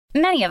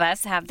Many of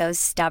us have those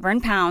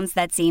stubborn pounds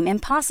that seem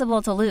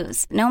impossible to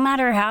lose, no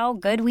matter how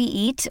good we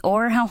eat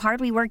or how hard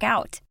we work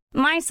out.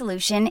 My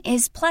solution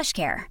is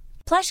PlushCare.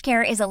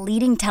 PlushCare is a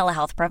leading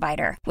telehealth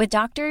provider with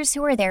doctors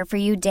who are there for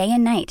you day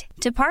and night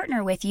to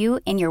partner with you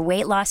in your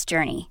weight loss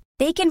journey.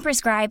 They can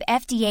prescribe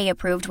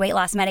FDA-approved weight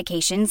loss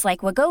medications like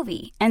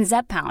Wegovy and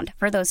Zepbound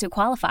for those who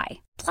qualify.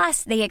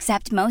 Plus, they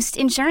accept most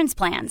insurance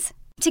plans.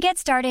 To get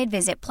started,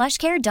 visit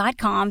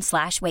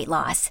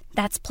plushcare.com/weightloss.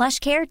 That's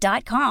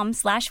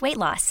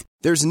plushcare.com/weightloss.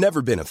 There's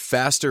never been a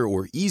faster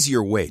or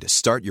easier way to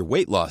start your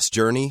weight loss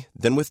journey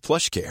than with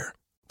PlushCare.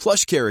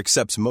 PlushCare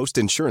accepts most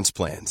insurance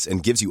plans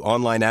and gives you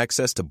online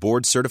access to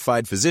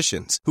board-certified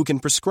physicians who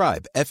can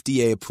prescribe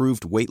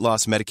FDA-approved weight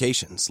loss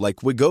medications like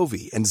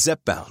Wegovy and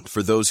Zepbound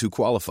for those who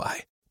qualify.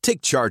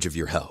 Take charge of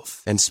your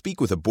health and speak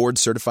with a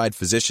board-certified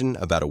physician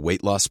about a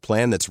weight loss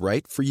plan that's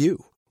right for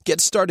you. Get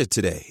started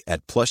today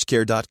at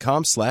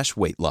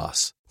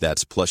plushcare.com/weightloss.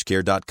 That's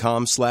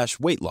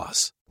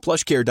plushcare.com/weightloss.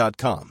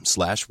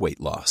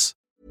 plushcare.com/weightloss.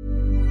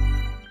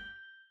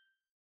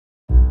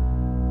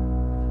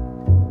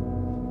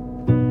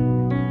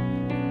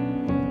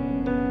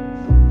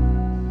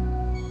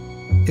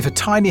 If a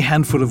tiny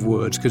handful of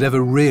words could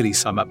ever really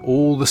sum up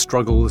all the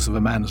struggles of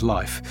a man's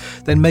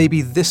life, then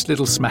maybe this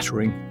little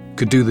smattering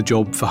could do the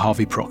job for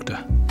Harvey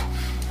Procter.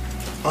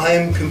 I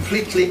am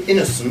completely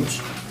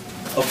innocent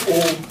of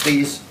all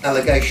these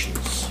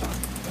allegations.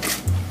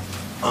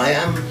 I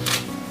am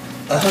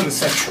a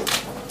homosexual.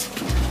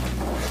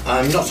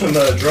 I'm not a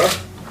murderer.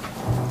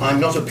 I'm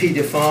not a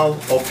paedophile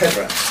or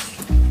pederast.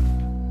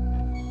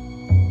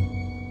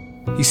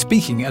 He's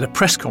speaking at a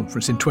press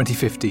conference in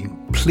 2015,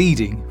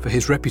 pleading for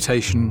his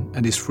reputation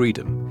and his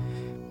freedom.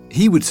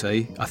 He would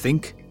say, I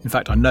think, in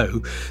fact I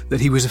know,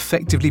 that he was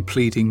effectively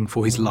pleading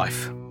for his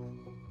life.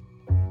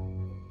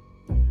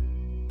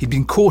 He'd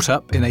been caught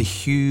up in a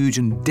huge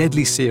and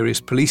deadly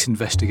serious police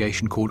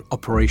investigation called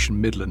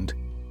Operation Midland,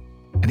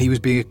 and he was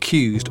being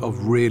accused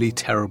of really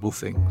terrible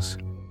things.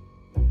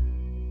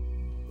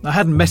 I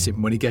hadn't met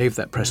him when he gave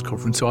that press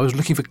conference, so I was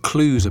looking for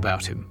clues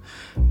about him,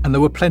 and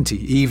there were plenty,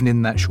 even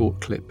in that short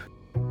clip.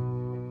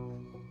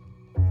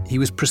 He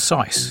was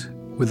precise,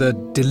 with a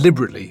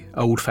deliberately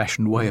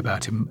old-fashioned way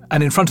about him,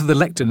 and in front of the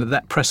lectern at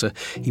that presser,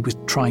 he was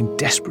trying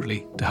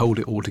desperately to hold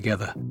it all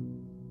together.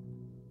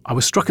 I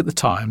was struck at the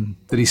time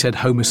that he said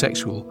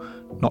homosexual,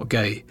 not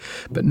gay,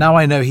 but now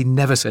I know he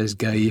never says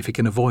gay if he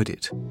can avoid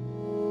it.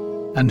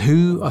 And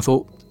who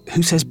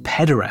says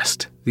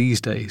pederast these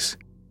days?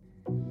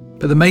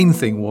 But the main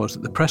thing was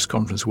that the press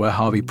conference where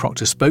Harvey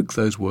Procter spoke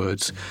those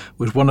words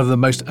was one of the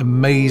most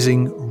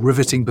amazing,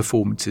 riveting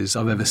performances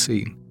I've ever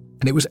seen.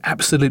 And it was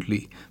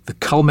absolutely the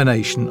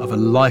culmination of a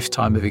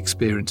lifetime of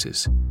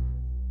experiences.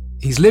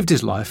 He's lived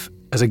his life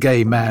as a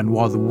gay man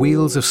while the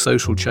wheels of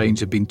social change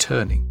have been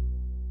turning.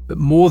 But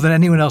more than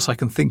anyone else I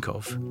can think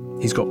of,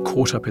 he's got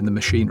caught up in the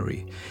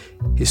machinery.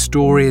 His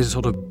story is a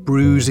sort of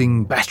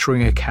bruising,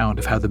 battering account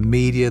of how the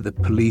media, the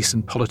police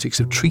and politics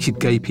have treated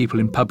gay people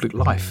in public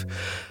life,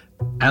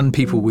 and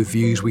people with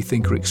views we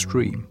think are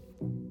extreme.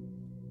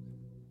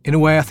 In a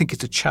way, I think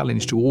it's a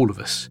challenge to all of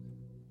us.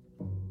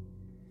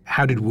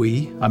 How did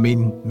we, I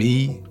mean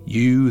me,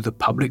 you, the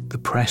public, the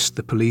press,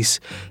 the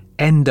police,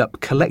 end up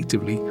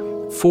collectively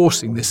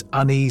forcing this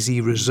uneasy,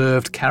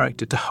 reserved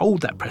character to hold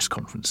that press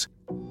conference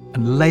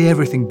and lay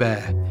everything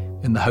bare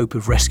in the hope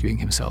of rescuing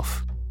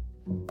himself?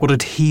 What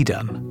had he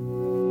done?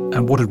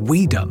 And what had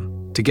we done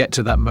to get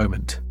to that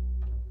moment?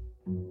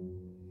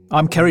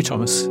 I'm Kerry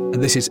Thomas,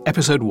 and this is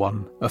episode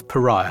 1 of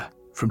Pariah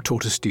from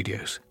Tortoise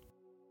Studios.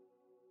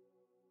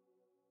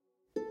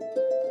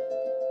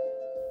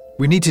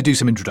 We need to do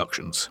some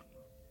introductions.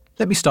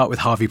 Let me start with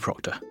Harvey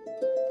Procter.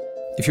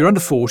 If you're under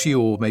 40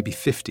 or maybe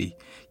 50,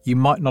 you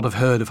might not have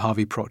heard of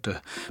Harvey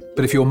Procter,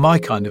 but if you're my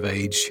kind of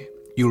age,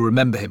 you'll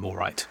remember him all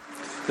right.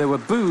 There were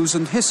boos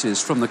and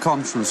hisses from the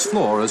conference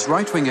floor as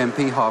right-wing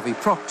MP Harvey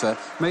Procter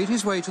made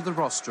his way to the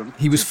rostrum.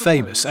 He was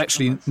famous,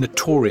 actually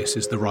notorious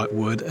is the right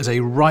word, as a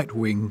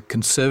right-wing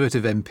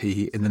Conservative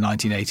MP in the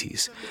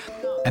 1980s.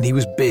 And he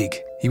was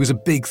big. He was a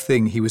big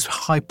thing. He was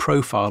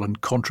high-profile and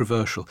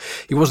controversial.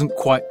 He wasn't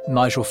quite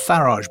Nigel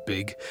Farage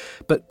big,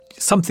 but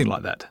something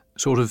like that,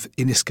 sort of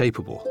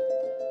inescapable.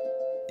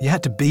 You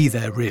had to be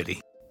there,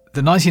 really. The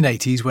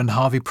 1980s, when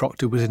Harvey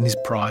Procter was in his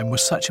prime,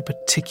 was such a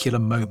particular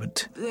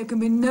moment. There can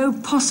be no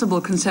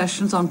possible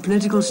concessions on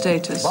political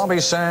status.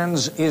 Bobby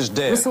Sands is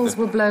dead. Whistles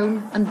were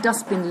blown and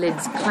dustbin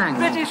lids clanged.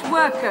 British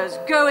workers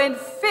go in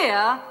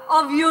fear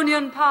of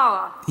union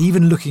power.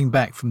 Even looking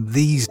back from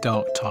these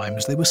dark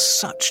times, they were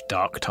such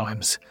dark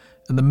times,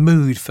 and the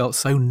mood felt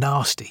so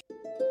nasty.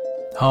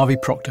 Harvey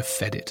Procter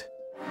fed it.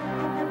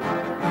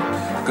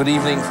 Good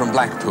evening from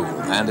Blackpool,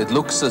 and it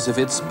looks as if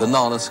it's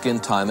banana skin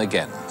time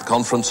again. The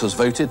conference has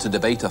voted to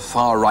debate a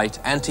far-right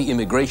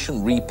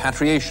anti-immigration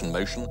repatriation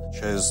motion.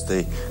 Shows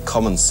the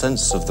common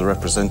sense of the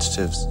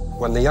representatives.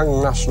 When the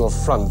Young National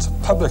Front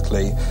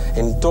publicly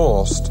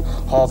endorsed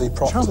Harvey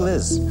Procter. The trouble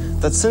is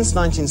that since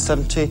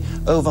 1970,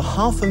 over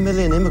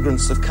 500,000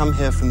 immigrants have come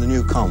here from the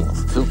new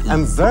Commonwealth,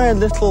 and very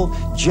little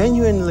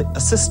genuine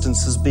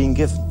assistance has been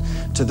given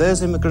to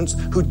those immigrants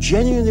who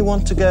genuinely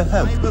want to go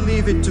home. I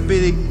believe it to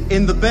be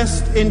in the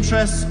best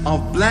interests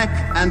of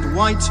black and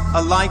white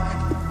alike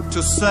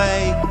to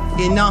say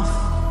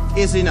enough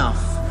is enough.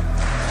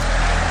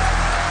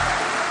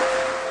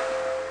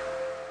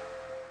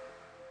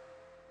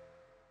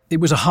 It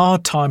was a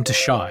hard time to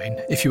shine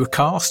if you were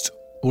cast,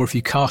 or if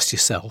you cast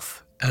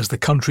yourself, as the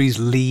country's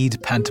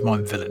lead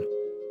pantomime villain.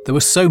 There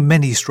were so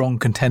many strong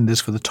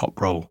contenders for the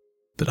top role,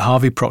 but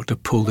Harvey Procter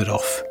pulled it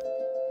off.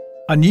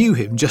 I knew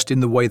him just in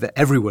the way that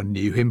everyone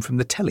knew him from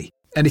the telly.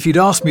 And if you'd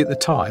asked me at the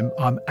time,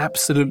 I'm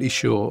absolutely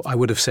sure I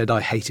would have said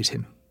I hated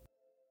him.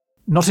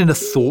 Not in a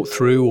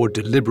thought-through or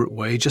deliberate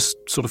way, just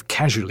sort of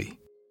casually.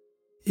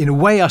 In a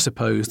way, I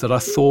suppose, that I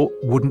thought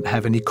wouldn't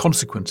have any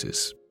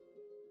consequences.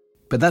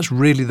 But that's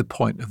really the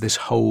point of this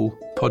whole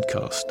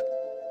podcast.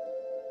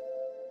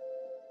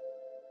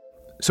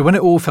 So when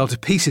it all fell to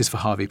pieces for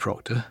Harvey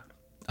Procter,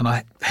 and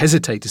I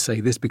hesitate to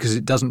say this because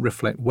it doesn't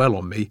reflect well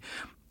on me,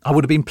 I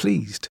would have been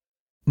pleased.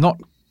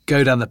 Not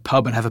go down the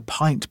pub and have a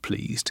pint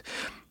pleased,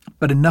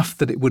 but enough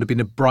that it would have been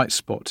a bright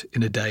spot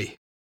in a day.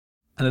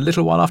 And a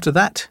little while after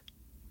that,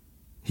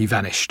 he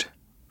vanished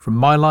from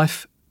my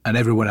life and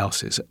everyone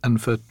else's.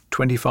 And for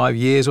 25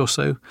 years or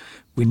so,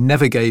 we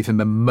never gave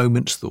him a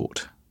moment's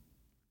thought.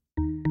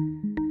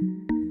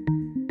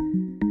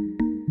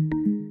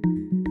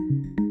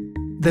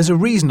 There's a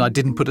reason I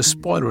didn't put a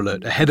spoiler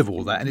alert ahead of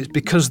all that, and it's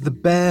because the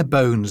bare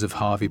bones of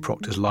Harvey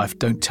Procter's life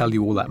don't tell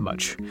you all that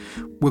much.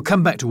 We'll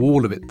come back to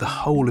all of it, the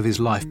whole of his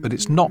life, but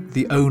it's not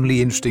the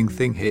only interesting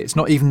thing here. It's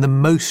not even the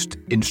most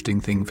interesting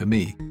thing for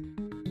me.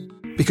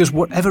 Because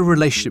whatever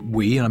relationship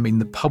we, and I mean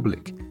the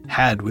public,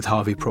 had with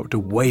Harvey Procter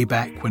way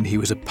back when he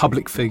was a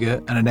public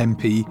figure and an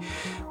MP,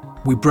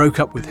 we broke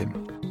up with him.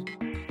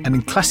 And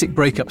in classic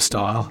breakup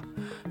style,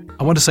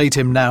 I want to say to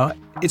him now,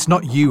 it's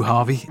not you,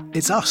 Harvey,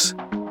 it's us.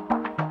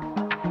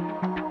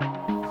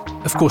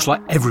 Of course,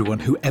 like everyone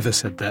who ever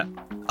said that,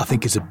 I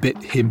think it's a bit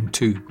him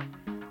too.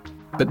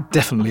 But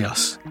definitely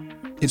us.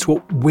 It's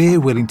what we're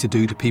willing to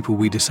do to people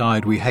we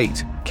decide we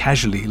hate,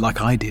 casually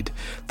like I did,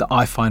 that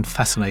I find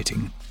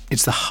fascinating.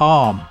 It's the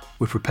harm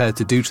we're prepared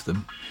to do to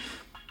them.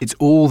 It's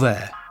all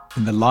there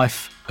in the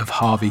life of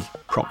Harvey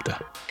Procter.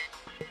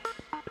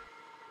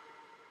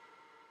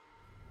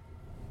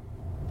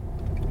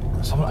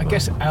 So I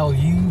guess, Al,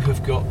 you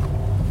have got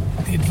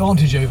the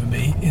advantage over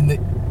me in that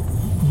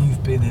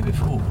you've been here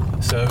before.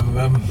 So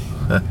tell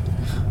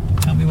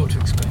me what to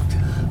expect.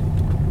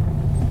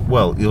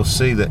 Well, you'll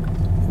see that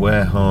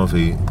where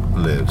Harvey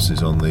lives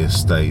is on the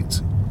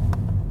estate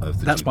of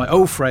the... That's my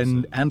old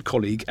friend and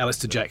colleague,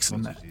 Alistair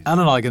Jackson. Al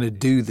and I are going to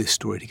do this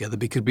story together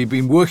because we've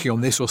been working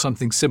on this or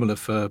something similar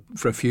for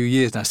a few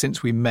years now,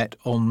 since we met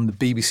on the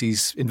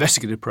BBC's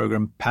investigative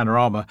programme,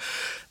 Panorama.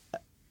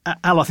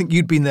 Al, I think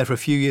you'd been there for a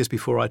few years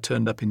before I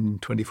turned up in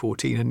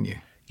 2014, hadn't you?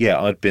 Yeah,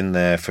 I'd been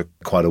there for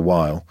quite a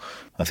while.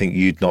 I think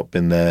you'd not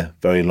been there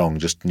very long,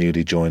 just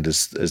newly joined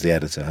as the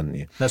editor, hadn't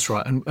you? That's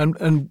right.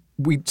 And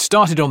we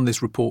started on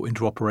this report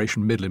into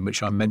Operation Midland,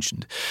 which I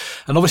mentioned.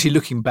 And obviously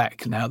looking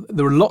back now,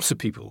 there are lots of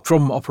people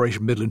from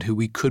Operation Midland who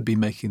we could be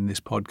making this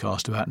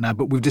podcast about now,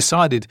 but we've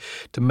decided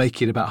to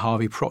make it about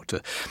Harvey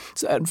Procter.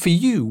 So, for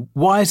you,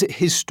 why is it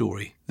his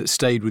story that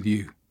stayed with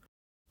you?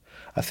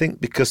 I think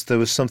because there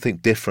was something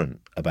different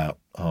about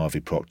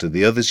Harvey Procter.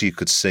 The others you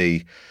could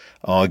see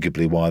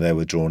arguably why they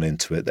were drawn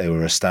into it. They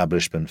were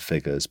establishment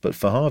figures. But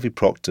for Harvey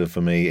Procter, for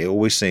me, it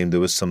always seemed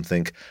there was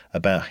something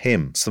about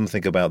him,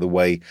 something about the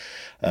way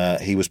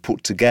he was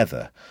put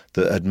together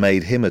that had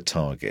made him a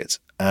target.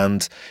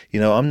 And, you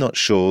know, I'm not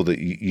sure that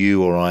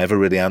you or I ever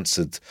really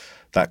answered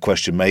that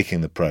question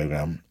making the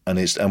programme, and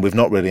we've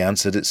not really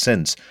answered it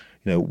since.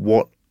 You know,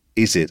 what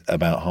is it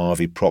about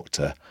Harvey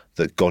Procter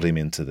that got him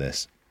into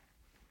this?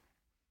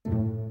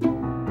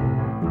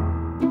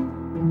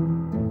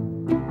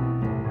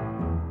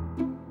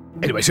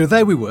 Anyway, so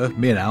there we were,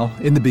 me and Al,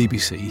 in the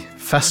BBC,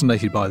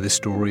 fascinated by this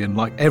story, and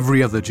like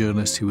every other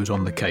journalist who was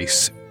on the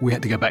case, we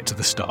had to go back to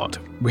the start.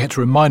 We had to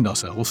remind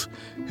ourselves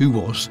who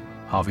was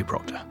Harvey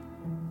Procter.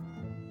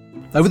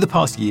 Over the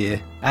past year,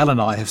 Al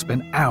and I have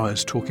spent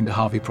hours talking to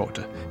Harvey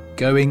Procter,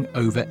 going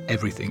over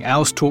everything.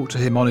 Al's talked to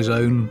him on his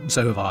own,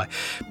 so have I.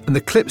 And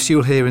the clips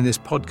you'll hear in this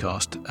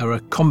podcast are a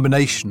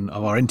combination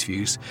of our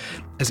interviews,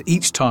 as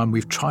each time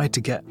we've tried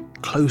to get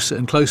closer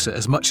and closer,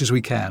 as much as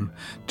we can,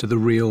 to the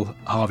real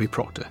Harvey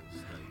Procter.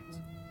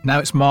 Now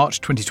it's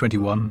March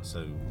 2021,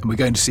 and we're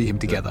going to see him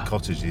together. The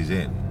cottage he's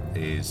in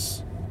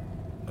is...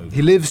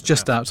 He lives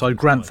just outside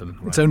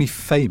Grantham. It's only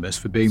famous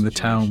for being the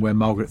town where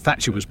Margaret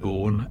Thatcher was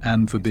born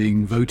and for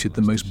being voted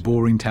the most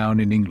boring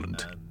town in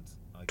England.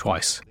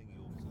 Twice.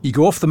 You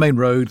go off the main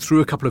road,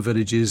 through a couple of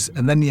villages,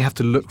 and then you have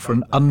to look for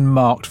an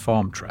unmarked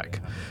farm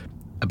track.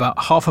 About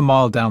half a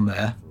mile down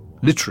there,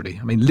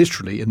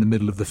 literally in the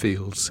middle of the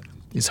fields,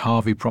 is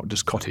Harvey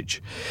Procter's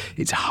cottage.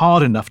 It's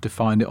hard enough to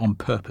find it on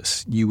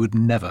purpose. You would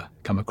never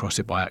come across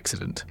it by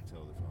accident.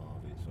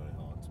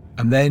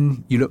 And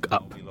then you look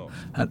up,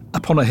 and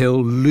up on a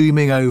hill,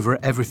 looming over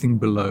everything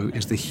below,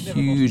 is the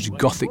huge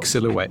Gothic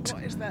silhouette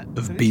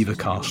of Belvoir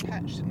Castle.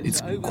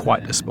 It's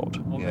quite a spot.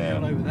 Yeah.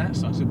 On over that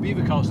side, so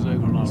Belvoir Castle's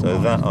over on our So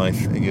right. that, I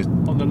think, is...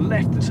 On the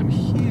left, there's some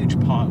huge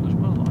pile as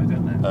well, I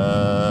don't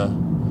know.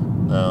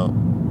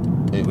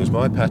 Now, it was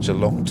my patch a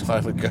long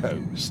time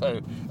ago,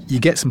 so... You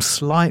get some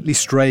slightly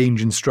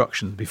strange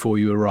instructions before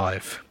you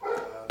arrive.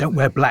 Don't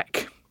wear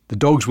black. The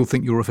dogs will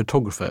think you're a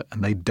photographer,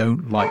 and they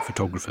don't like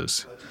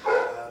photographers.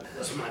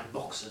 That's my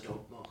boxer dog.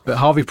 But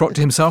Harvey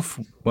Procter himself,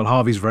 well,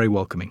 Harvey's very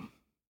welcoming.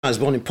 I was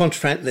born in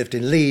Pontefract, lived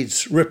in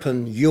Leeds,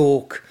 Ripon,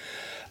 York,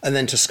 and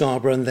then to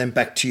Scarborough, and then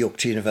back to York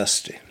to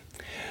university.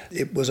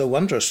 It was a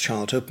wondrous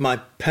childhood. My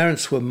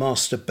parents were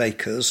master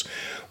bakers.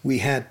 We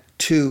had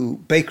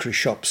 2 bakery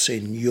shops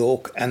in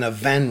York and a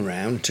van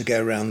round to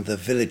go around the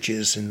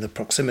villages in the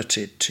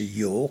proximity to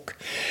York.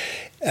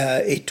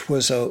 It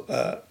was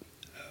a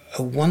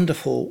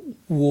wonderful,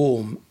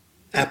 warm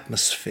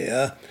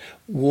atmosphere,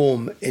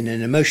 warm in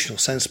an emotional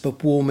sense,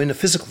 but warm in a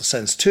physical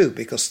sense too,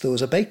 because there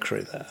was a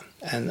bakery there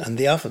and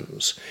the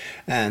ovens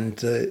and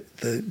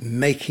the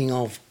making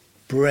of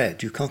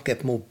bread. You can't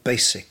get more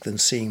basic than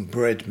seeing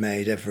bread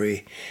made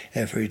every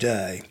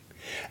day.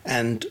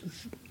 And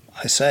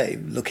I say,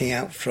 looking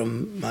out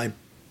from my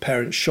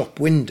parents' shop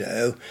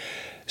window,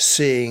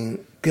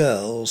 seeing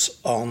girls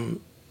on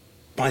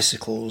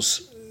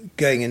bicycles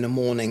going in the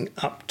morning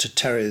up to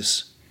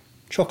Terry's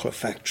chocolate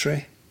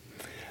factory,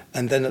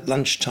 and then at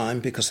lunchtime,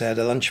 because they had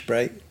a lunch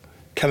break,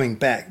 coming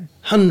back,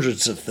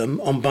 hundreds of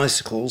them on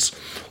bicycles,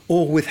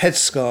 all with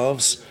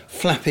headscarves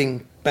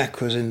flapping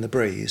backwards in the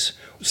breeze.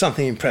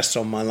 Something impressed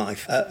on my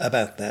life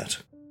about that.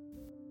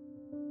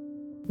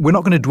 We're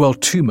not going to dwell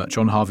too much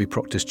on Harvey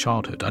Procter's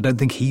childhood. I don't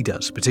think he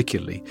does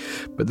particularly,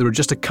 but there are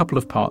just a couple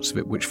of parts of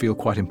it which feel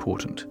quite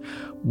important.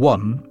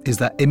 One is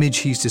that image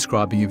he's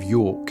describing of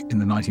York in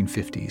the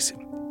 1950s.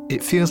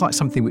 It feels like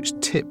something which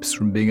tips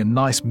from being a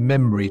nice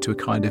memory to a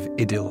kind of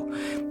idyll.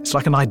 It's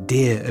like an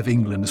idea of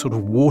England, a sort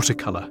of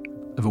watercolour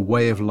of a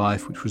way of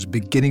life which was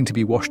beginning to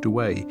be washed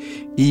away,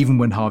 even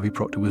when Harvey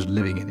Procter was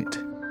living in it.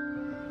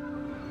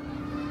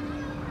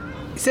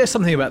 Is there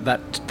something about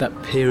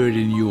that period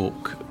in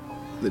York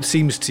that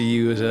seems to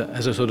you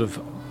as a sort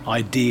of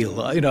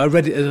ideal? You know, I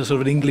read it as a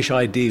sort of an English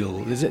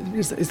ideal. Is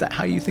that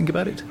how you think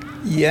about it?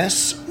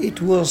 Yes,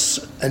 it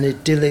was an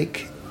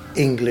idyllic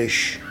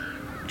English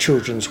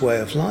children's way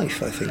of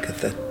life, I think, at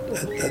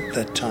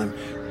that time.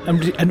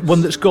 And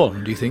one that's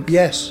gone, do you think?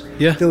 Yes.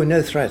 Yeah. There were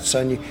no threats,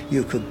 and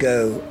you could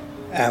go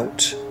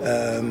out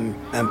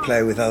and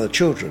play with other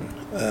children,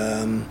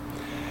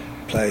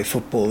 play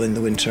football in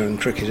the winter and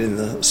cricket in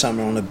the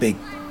summer on a big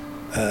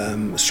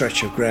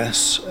stretch of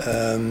grass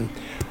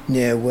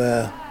near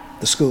where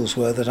the schools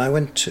were that I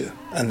went to,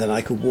 and then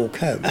I could walk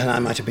home. And I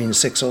might have been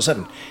 6 or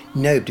 7.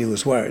 Nobody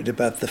was worried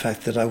about the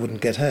fact that I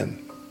wouldn't get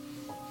home.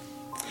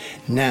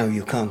 Now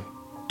you can't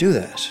do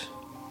that.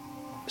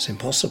 It's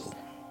impossible.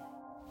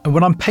 And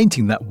when I'm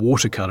painting that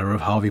watercolour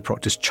of Harvey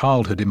Procter's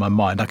childhood in my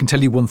mind, I can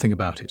tell you one thing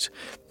about it.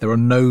 There are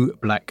no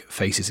black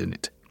faces in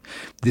it.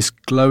 This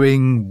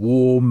glowing,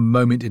 warm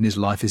moment in his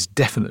life is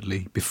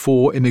definitely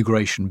before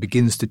immigration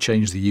begins to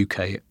change the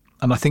UK,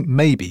 and I think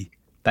maybe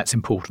that's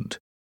important.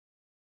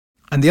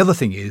 And the other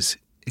thing is,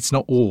 it's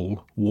not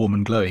all warm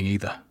and glowing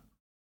either.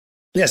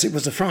 Yes, it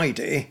was a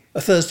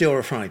Thursday or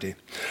a Friday.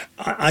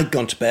 I'd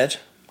gone to bed,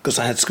 because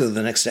I had school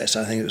the next day,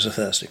 so I think it was a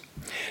Thursday.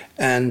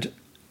 And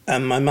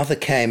my mother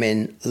came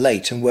in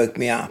late and woke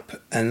me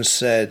up and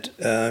said,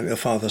 your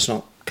father's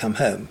not come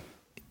home.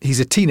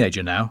 He's a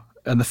teenager now,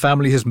 and the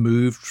family has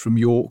moved from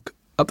York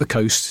up the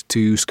coast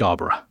to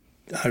Scarborough.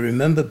 I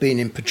remember being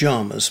in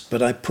pyjamas,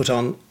 but I put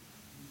on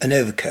an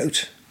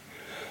overcoat.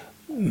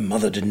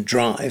 Mother didn't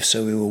drive,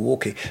 so we were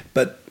walking,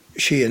 but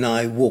she and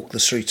I walked the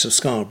streets of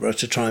Scarborough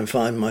to try and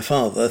find my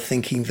father,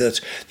 thinking that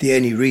the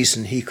only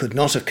reason he could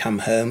not have come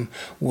home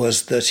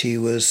was that he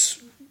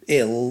was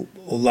ill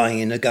or lying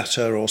in a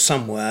gutter or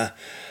somewhere,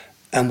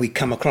 and we'd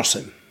come across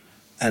him.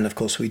 And of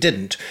course we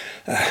didn't.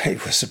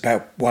 It was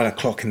about 1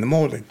 o'clock in the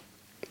morning.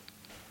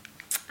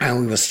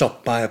 And we were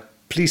stopped by a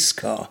police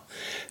car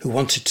who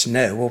wanted to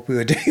know what we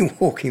were doing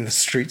walking the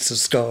streets of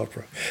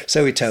Scarborough.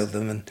 So we told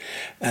them,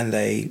 and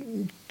they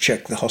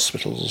checked the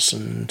hospitals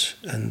and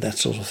that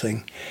sort of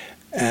thing.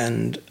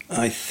 And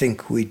I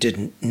think we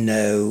didn't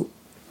know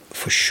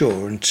for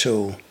sure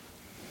until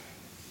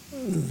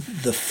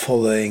the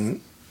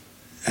following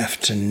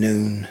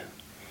afternoon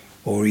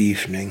or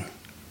evening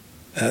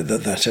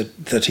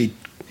that he'd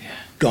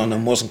gone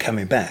and wasn't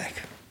coming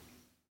back.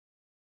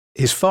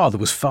 His father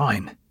was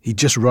fine. He'd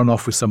just run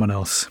off with someone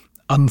else.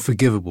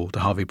 Unforgivable to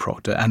Harvey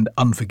Procter and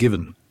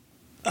unforgiven.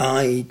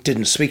 I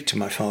didn't speak to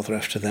my father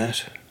after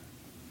that.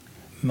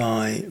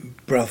 My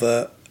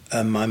brother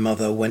and my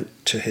mother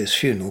went to his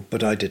funeral,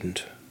 but I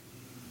didn't.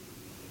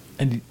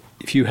 And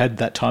if you had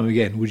that time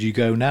again, would you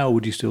go now or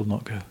would you still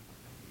not go?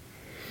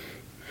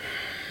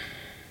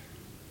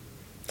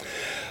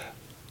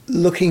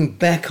 Looking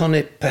back on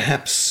it,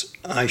 perhaps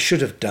I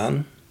should have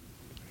done.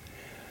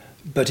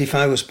 But if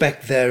I was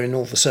back there in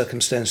all the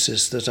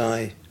circumstances that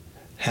I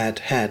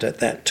had at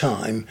that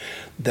time,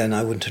 then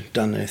I wouldn't have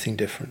done anything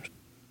different.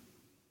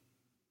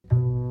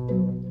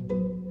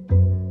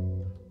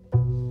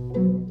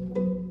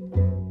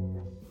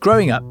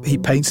 Growing up, he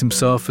paints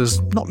himself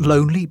as not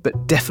lonely,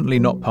 but definitely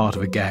not part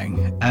of a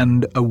gang,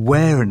 and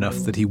aware enough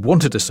that he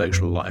wanted a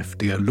social life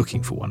to go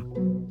looking for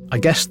one. I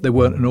guess there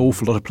weren't an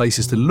awful lot of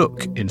places to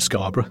look in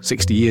Scarborough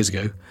 60 years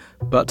ago,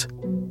 but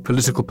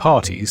political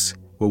parties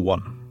were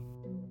one.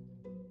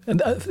 And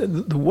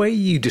the way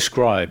you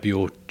describe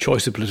your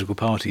choice of political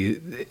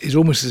party is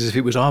almost as if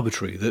it was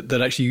arbitrary,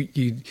 that actually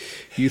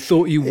you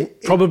thought you were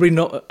probably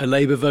not a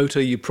Labour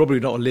voter, you're probably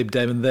not a Lib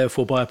Dem, and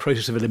therefore by a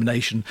process of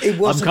elimination,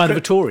 I'm kind of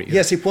a Tory.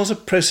 Yes, it was a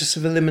process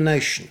of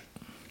elimination.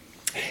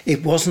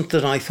 It wasn't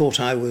that I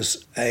thought I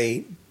was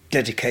a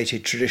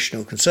dedicated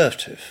traditional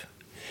Conservative.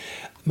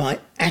 My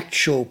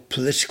actual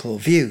political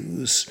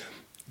views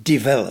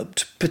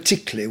developed,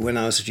 particularly when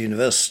I was at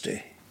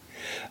university.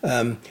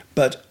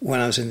 But when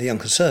I was in the Young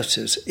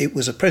Conservatives, it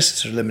was a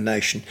process of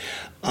elimination.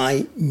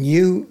 I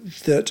knew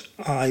that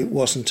I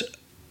wasn't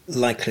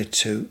likely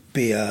to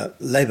be a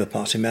Labour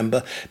Party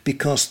member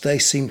because they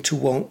seemed to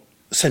want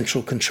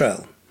central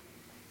control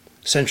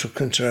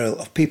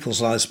of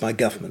people's lives by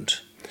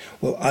government.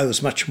 Well, I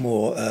was much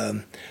more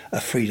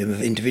a freedom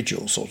of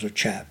individual sort of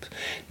chap.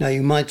 Now,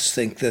 you might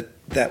think that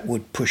that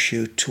would push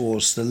you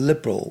towards the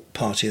Liberal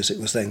Party, as it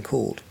was then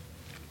called.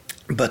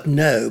 But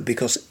no,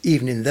 because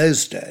even in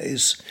those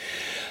days,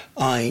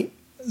 I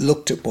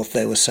looked at what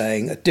they were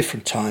saying at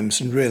different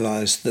times and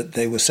realised that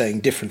they were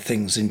saying different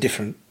things in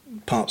different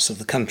parts of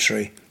the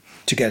country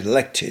to get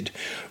elected,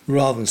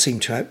 rather than seem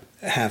to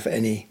have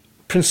any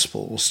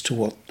principles to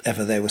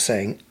whatever they were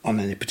saying on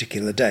any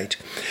particular date.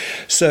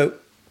 So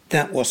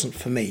that wasn't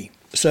for me.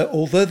 So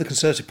although the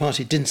Conservative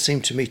Party didn't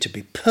seem to me to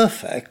be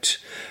perfect,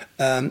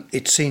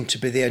 it seemed to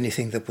be the only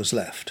thing that was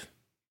left.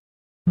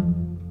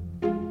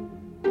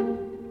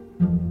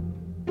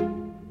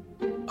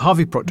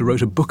 Harvey Procter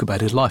wrote a book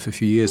about his life a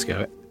few years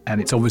ago,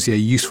 and it's obviously a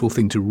useful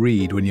thing to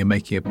read when you're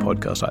making a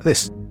podcast like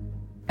this.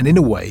 And in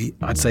a way,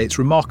 I'd say it's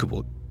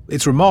remarkable.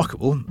 It's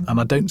remarkable, and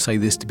I don't say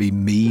this to be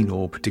mean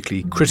or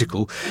particularly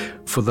critical,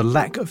 for the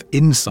lack of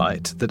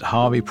insight that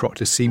Harvey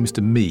Procter seems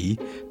to me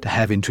to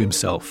have into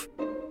himself.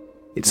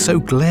 It's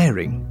so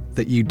glaring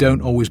that you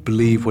don't always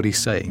believe what he's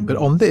saying. But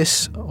on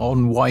this,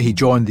 on why he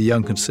joined the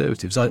Young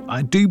Conservatives,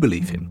 I do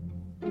believe him.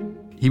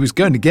 He was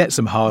going to get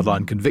some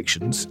hardline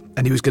convictions,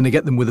 and he was going to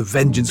get them with a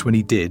vengeance when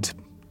he did,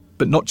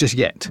 but not just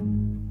yet.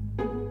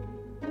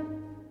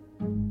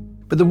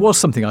 But there was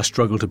something I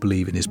struggled to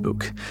believe in his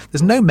book.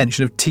 There's no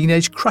mention of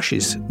teenage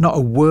crushes, not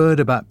a word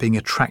about being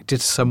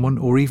attracted to someone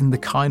or even the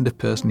kind of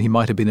person he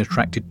might have been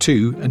attracted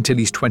to until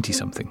he's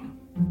 20-something.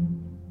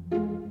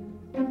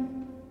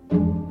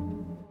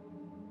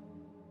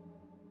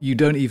 You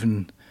don't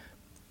even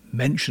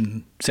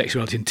mention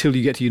sexuality until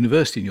you get to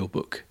university in your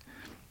book.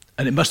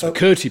 And it must have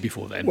occurred to you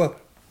before then. Well,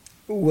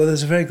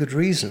 there's a very good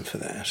reason for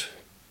that.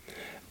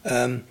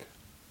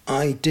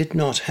 I did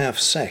not have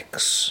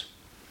sex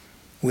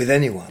with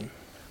anyone,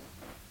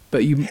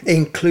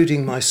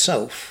 including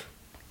myself,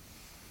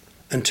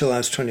 until I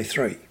was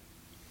 23.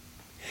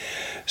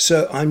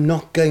 So I'm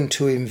not going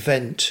to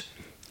invent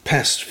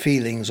past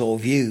feelings or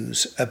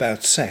views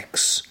about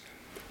sex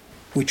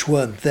which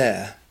weren't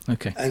there.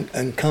 Okay.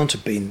 And can't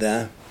have been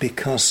there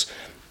because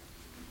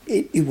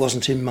it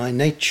wasn't in my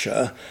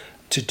nature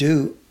to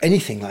do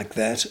anything like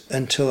that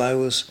until I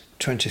was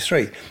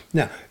 23.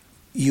 Now,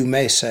 you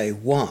may say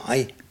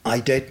why. I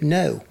don't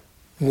know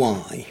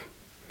why,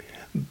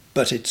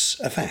 but it's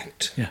a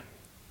fact. Yeah,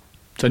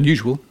 it's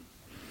unusual.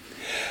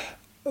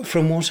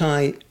 From what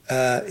I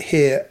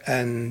hear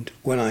and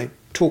when I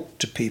talk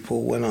to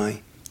people, when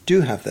I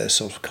do have those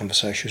sort of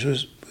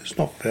conversations, it's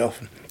not very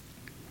often,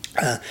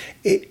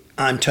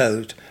 I'm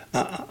told,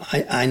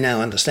 I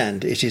now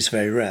understand, it is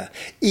very rare.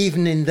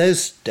 Even in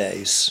those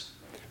days,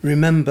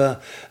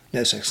 remember,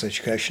 no sex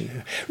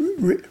education,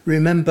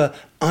 remember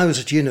I was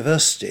at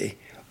university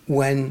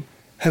when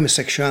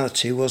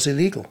homosexuality was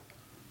illegal.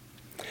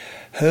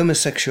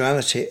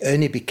 Homosexuality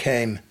only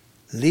became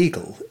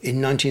legal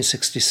in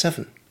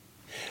 1967,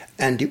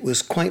 and it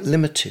was quite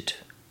limited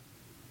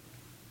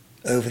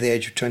over the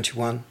age of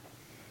 21,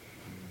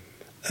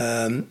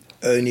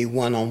 only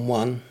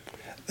one-on-one,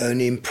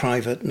 only in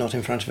private, not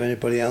in front of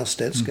anybody else,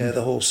 don't scare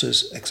the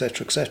horses,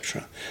 etc.,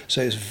 etc.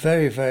 So it's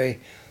very, very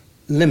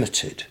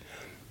limited.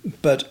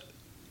 But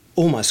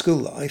all my school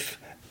life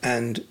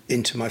and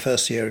into my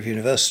first year of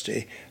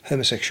university,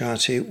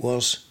 homosexuality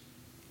was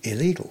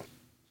illegal.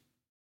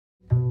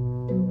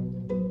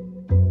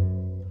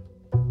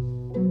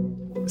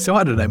 So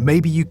I don't know,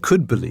 maybe you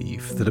could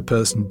believe that a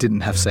person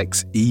didn't have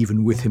sex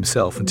even with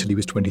himself until he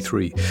was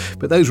 23,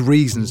 but those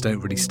reasons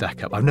don't really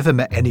stack up. I've never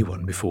met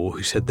anyone before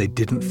who said they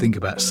didn't think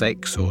about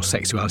sex or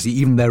sexuality,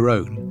 even their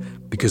own,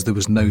 because there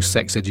was no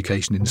sex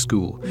education in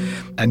school.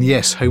 And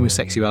yes,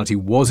 homosexuality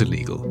was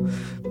illegal,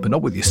 but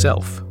not with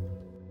yourself.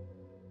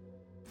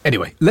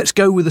 Anyway, let's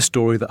go with the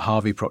story that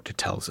Harvey Procter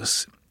tells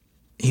us.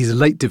 He's a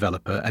late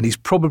developer, and he's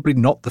probably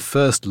not the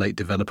first late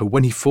developer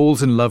when he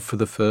falls in love for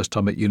the first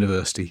time at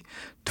university,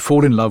 to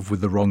fall in love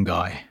with the wrong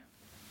guy.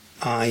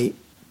 I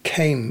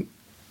came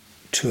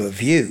to a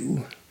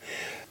view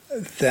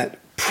that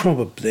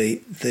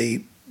probably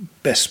the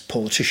best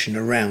politician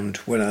around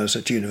when I was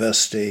at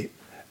university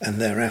and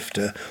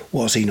thereafter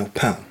was Enoch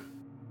Powell.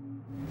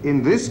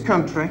 In this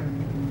country,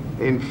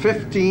 in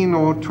 15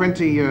 or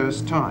 20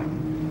 years' time,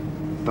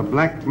 the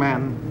black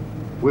man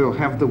will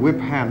have the whip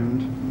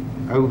hand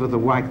over the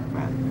white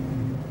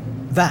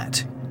man.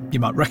 That, you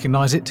might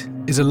recognise it,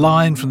 is a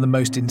line from the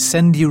most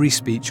incendiary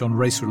speech on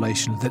race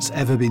relations that's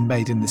ever been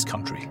made in this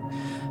country.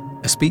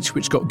 A speech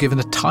which got given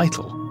a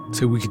title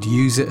so we could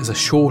use it as a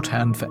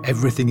shorthand for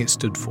everything it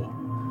stood for.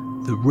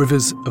 The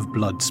Rivers of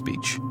Blood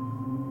speech,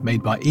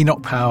 made by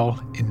Enoch Powell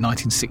in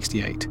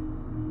 1968.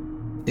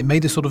 It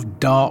made a sort of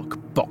dark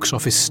box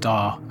office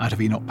star out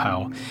of Enoch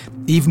Powell,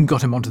 even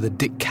got him onto the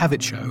Dick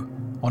Cavett show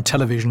on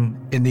television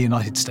in the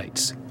United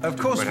States. Of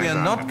course, we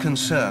are not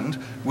concerned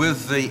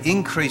with the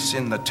increase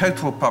in the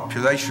total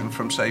population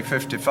from, say,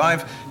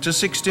 55 to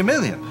 60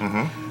 million.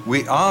 Mm-hmm.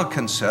 We are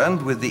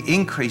concerned with the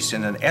increase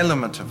in an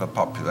element of a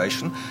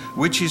population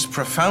which is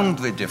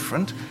profoundly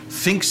different,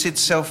 thinks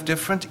itself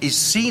different, is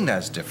seen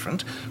as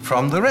different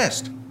from the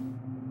rest.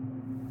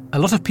 A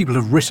lot of people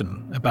have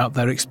written about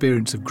their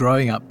experience of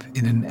growing up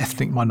in an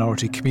ethnic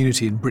minority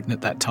community in Britain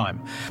at that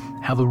time,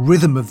 how the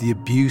rhythm of the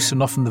abuse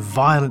and often the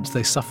violence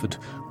they suffered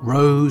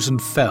rose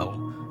and fell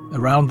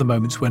around the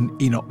moments when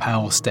Enoch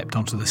Powell stepped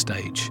onto the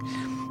stage.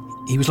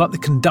 He was like the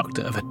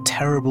conductor of a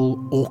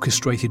terrible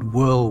orchestrated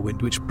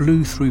whirlwind which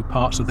blew through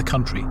parts of the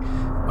country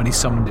when he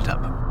summoned it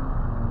up.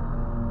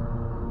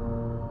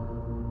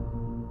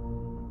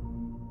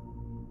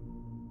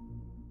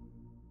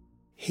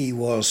 He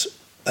was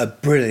a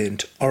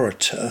brilliant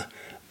orator,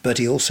 but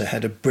he also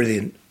had a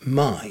brilliant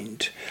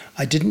mind.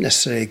 I didn't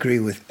necessarily agree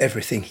with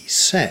everything he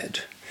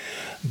said,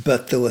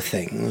 but there were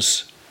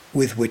things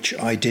with which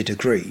I did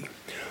agree.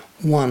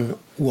 One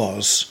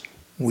was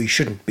we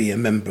shouldn't be a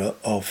member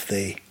of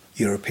the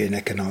European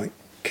Economic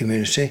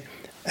Community,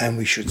 and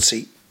we should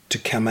seek to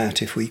come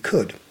out if we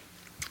could.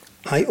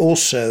 I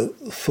also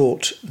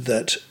thought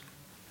that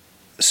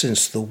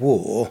since the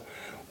war,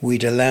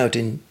 we'd allowed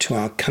into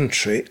our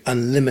country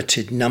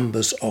unlimited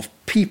numbers of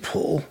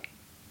people.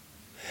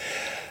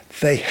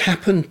 They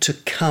happened to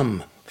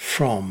come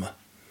from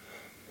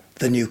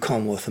the new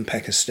Commonwealth and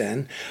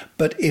Pakistan,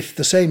 but if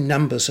the same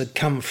numbers had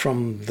come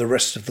from the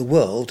rest of the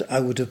world, I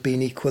would have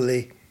been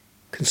equally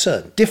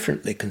concerned.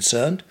 Differently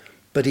concerned,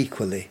 but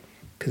equally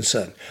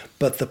concerned.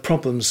 But the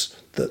problems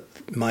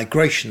that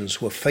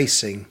migrations were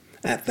facing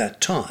at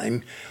that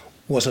time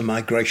was a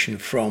migration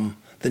from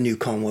the new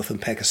Commonwealth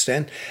and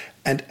Pakistan,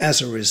 and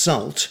as a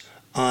result,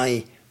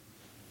 I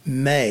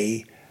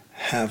may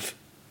have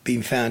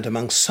been found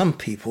among some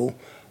people,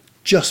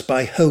 just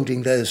by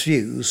holding those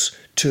views,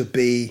 to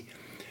be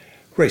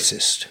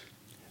racist.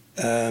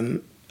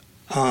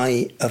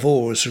 I have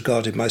always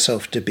regarded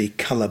myself to be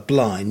colour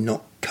blind,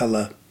 not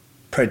colour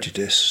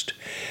prejudiced,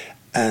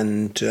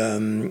 and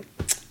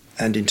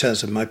in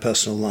terms of my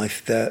personal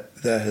life, there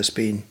has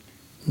been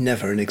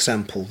never an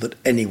example that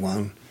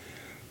anyone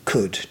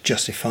could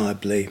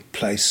justifiably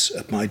place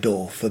at my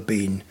door for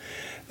being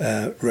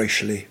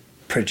racially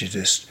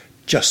prejudiced.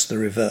 Just the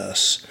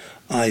reverse.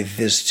 I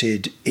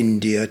visited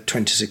India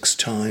 26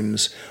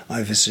 times.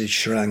 I visited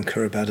Sri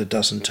Lanka about a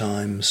dozen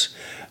times.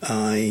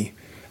 I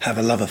have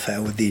a love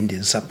affair with the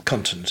Indian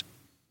subcontinent.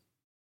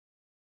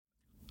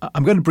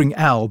 I'm going to bring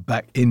Al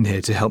back in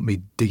here to help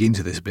me dig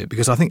into this a bit,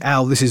 because I think,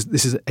 Al, this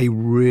is a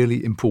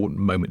really important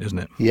moment, isn't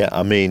it? Yeah,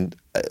 I mean,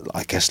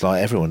 I guess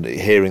like everyone,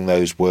 hearing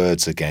those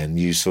words again,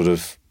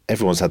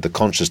 everyone's had the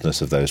consciousness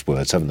of those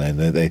words, haven't they? And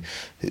they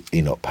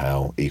Enoch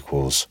Powell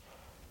equals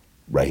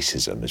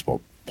racism is what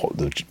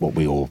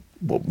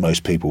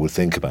most people would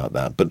think about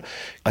that. But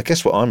I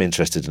guess what I'm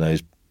interested to know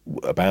is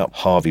about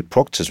Harvey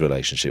Procter's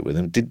relationship with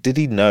him. Did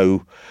he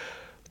know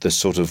the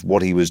sort of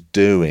what he was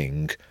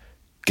doing,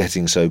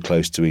 getting so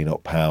close to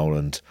Enoch Powell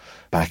and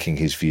backing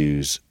his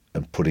views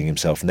and putting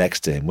himself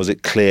next to him? Was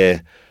it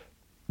clear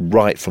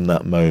right from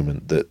that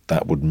moment that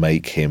that would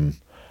make him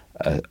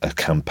a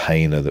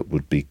campaigner that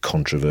would be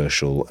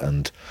controversial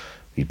and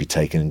he'd be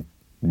taking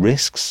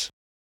risks?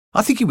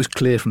 I think it was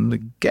clear from the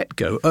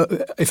get-go,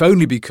 if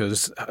only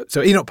because...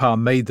 So Enoch Powell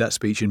made that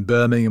speech in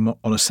Birmingham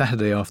on a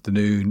Saturday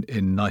afternoon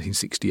in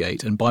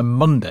 1968, and by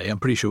Monday, I'm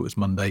pretty sure it was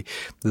Monday,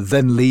 the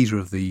then leader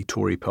of the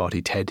Tory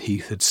party, Ted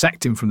Heath, had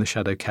sacked him from the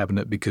shadow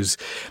cabinet because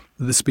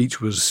the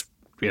speech was,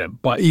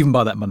 even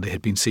by that Monday,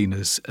 had been seen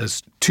as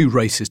too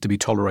racist to be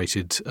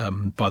tolerated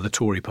by the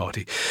Tory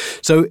party.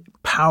 So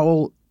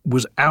Powell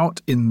was out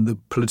in the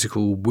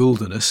political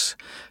wilderness,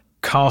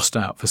 cast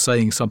out for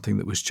saying something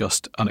that was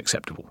just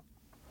unacceptable.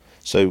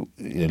 So,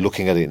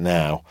 looking at it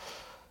now,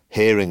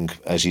 hearing,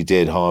 as you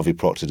did, Harvey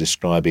Procter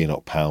describe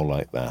Enoch Powell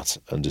like that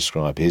and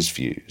describe his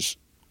views,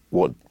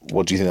 What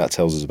do you think that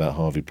tells us about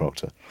Harvey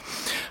Procter?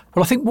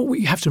 Well, I think what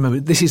we have to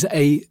remember, this is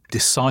a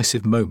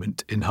decisive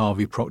moment in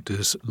Harvey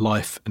Procter's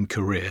life and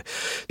career.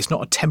 It's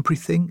not a temporary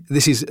thing.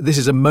 This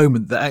is a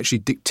moment that actually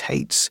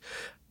dictates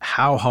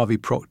how Harvey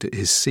Procter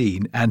is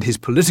seen and his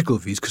political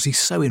views, because he's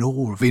so in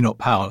awe of Enoch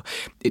Powell.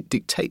 It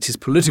dictates his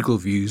political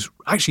views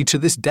actually to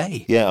this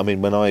day. Yeah, I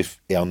mean,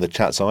 on the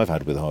chats I've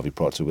had with Harvey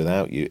Procter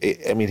without you,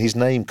 his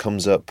name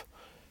comes up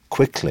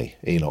quickly,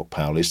 Enoch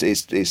Powell.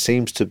 It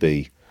seems to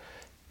be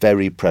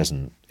very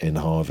present in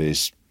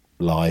Harvey's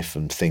life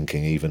and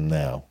thinking even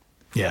now.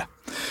 Yeah.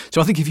 So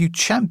I think if you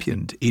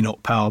championed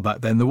Enoch Powell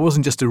back then, there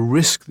wasn't just a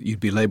risk that you'd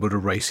be labelled a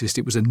racist,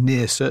 it was a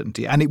near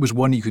certainty, and it was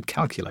one you could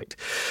calculate.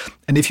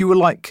 And if you were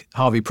like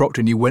Harvey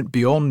Procter and you went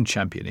beyond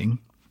championing,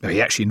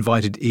 he actually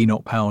invited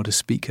Enoch Powell to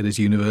speak at his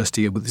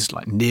university with this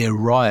near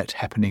riot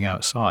happening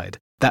outside.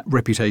 That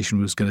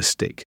reputation was going to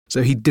stick.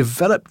 So he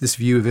developed this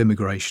view of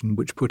immigration,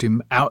 which put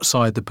him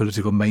outside the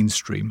political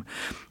mainstream,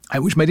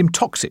 and which made him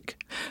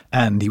toxic.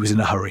 And he was in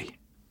a hurry.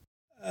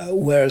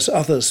 Whereas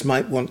others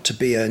might want to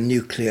be a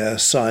nuclear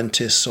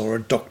scientist or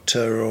a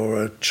doctor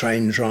or a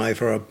train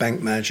driver or a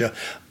bank manager,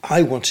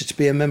 I wanted to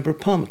be a member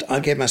of Parliament. I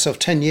gave myself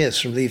 10 years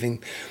from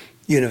leaving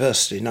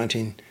university,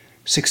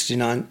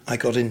 1969. I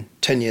got in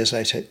 10 years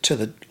later,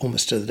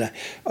 almost to the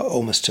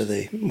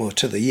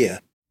year.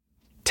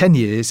 10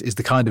 years is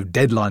the kind of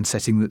deadline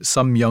setting that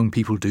some young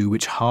people do,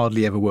 which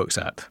hardly ever works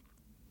out.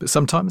 But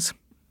sometimes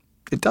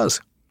it does.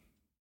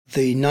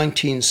 The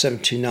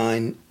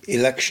 1979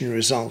 election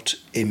result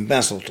in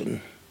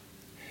Basildon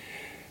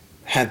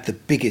had the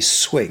biggest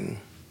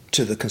swing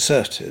to the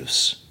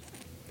Conservatives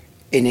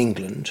in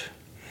England,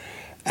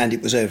 and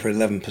it was over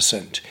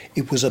 11%.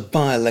 It was a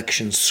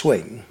by-election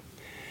swing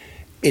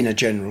in a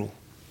general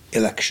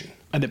election.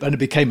 And it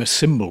became a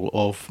symbol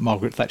of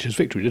Margaret Thatcher's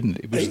victory, didn't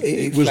it?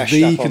 It was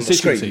the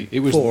constituency.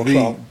 It was 4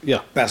 o'clock,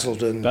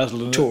 Basildon,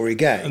 Tory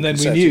gang. And then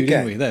we knew,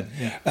 didn't we, then?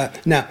 Yeah.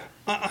 Now,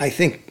 I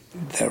think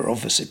there are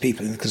obviously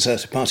people in the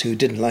Conservative Party who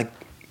didn't like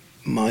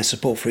my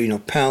support for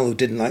Enoch Powell, who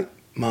didn't like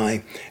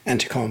my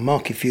anti-common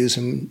market views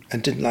and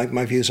didn't like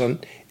my views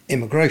on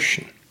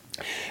immigration.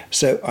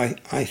 So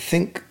I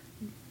think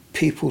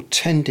people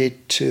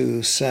tended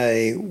to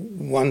say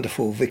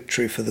wonderful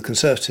victory for the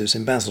Conservatives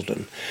in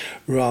Basildon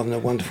rather than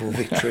a wonderful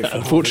victory for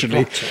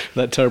Unfortunately,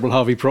 that terrible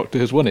Harvey Procter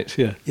has won it,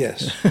 yeah.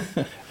 Yes.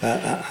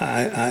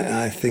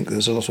 I think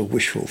there's a lot of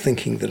wishful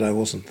thinking that I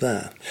wasn't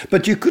there.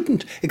 But you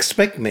couldn't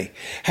expect me,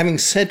 having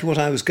said what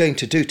I was going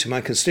to do to my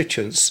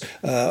constituents,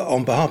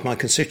 on behalf of my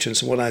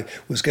constituents, and what I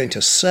was going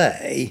to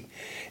say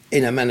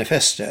in a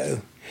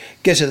manifesto,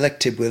 get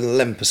elected with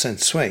an 11%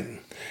 swing,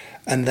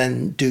 and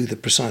then do the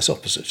precise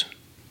opposite.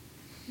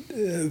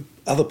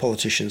 Other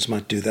politicians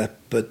might do that,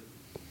 but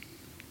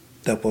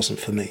that wasn't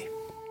for me.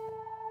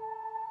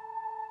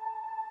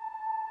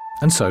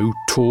 And so,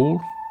 tall,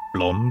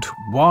 blonde,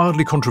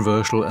 wildly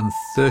controversial and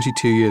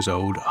 32 years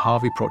old,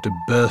 Harvey Procter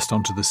burst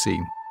onto the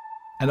scene.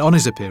 And on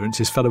his appearance,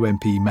 his fellow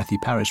MP Matthew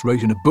Parris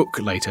wrote in a book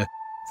later,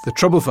 the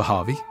trouble for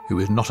Harvey, who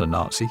was not a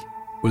Nazi,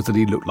 was that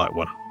he looked like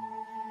one.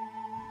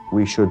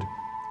 We should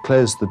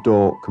close the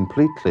door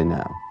completely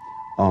now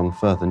on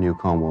further new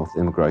Commonwealth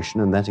immigration,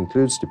 and that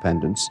includes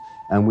dependents,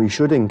 and we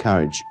should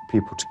encourage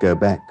people to go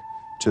back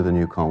to the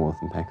new Commonwealth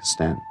in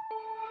Pakistan.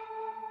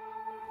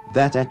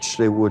 That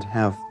actually would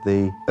have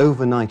the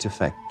overnight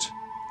effect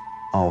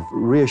of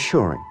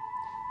reassuring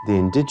the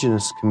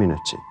indigenous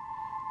community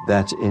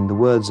that, in the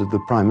words of the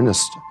Prime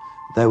Minister,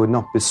 they would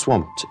not be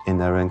swamped in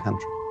their own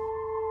country.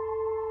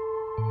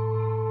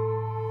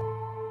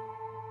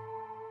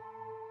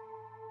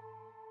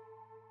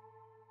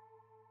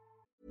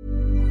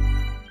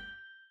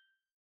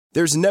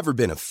 There's never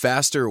been a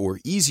faster or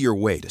easier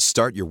way to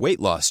start your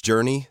weight loss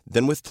journey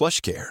than with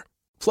PlushCare.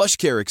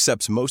 PlushCare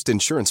accepts most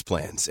insurance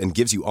plans and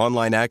gives you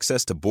online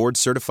access to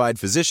board-certified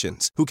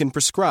physicians who can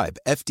prescribe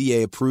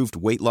FDA-approved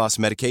weight loss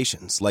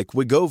medications like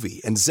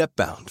Wegovy and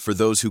Zepbound for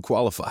those who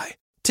qualify.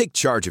 Take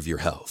charge of your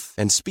health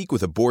and speak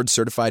with a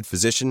board-certified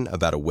physician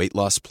about a weight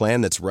loss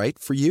plan that's right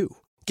for you.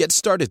 Get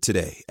started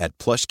today at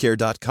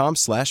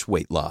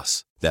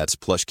plushcare.com/weight-loss. That's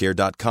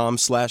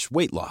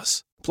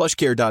plushcare.com/weight-loss.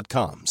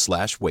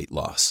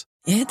 plushcare.com/weight-loss.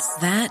 It's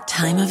that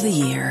time of the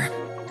year.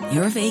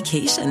 Your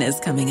vacation is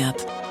coming up.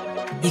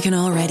 You can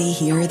already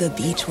hear the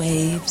beach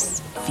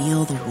waves,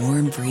 feel the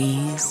warm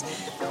breeze,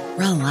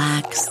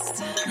 relax,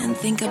 and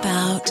think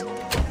about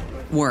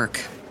work.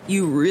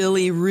 You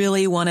really,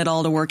 really want it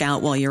all to work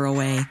out while you're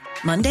away.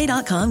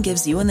 Monday.com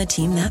gives you and the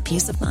team that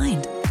peace of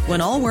mind.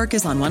 When all work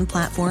is on one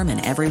platform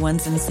and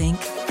everyone's in sync,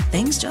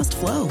 things just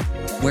flow.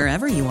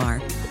 Wherever you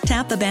are,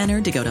 tap the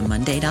banner to go to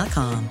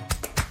Monday.com.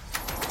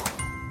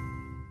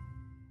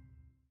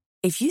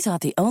 If you thought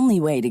the only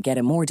way to get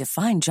a more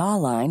defined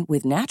jawline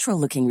with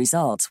natural-looking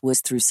results was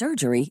through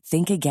surgery,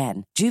 think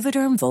again.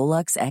 Juvederm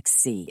Volux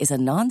XC is a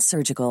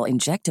non-surgical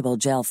injectable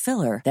gel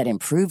filler that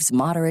improves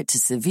moderate to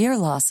severe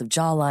loss of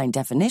jawline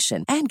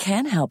definition and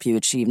can help you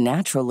achieve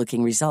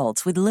natural-looking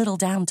results with little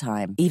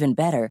downtime. Even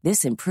better,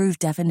 this improved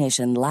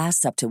definition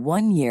lasts up to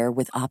 1 year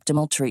with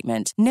optimal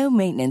treatment. No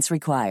maintenance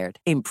required.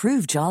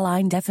 Improve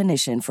jawline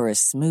definition for a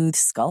smooth,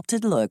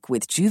 sculpted look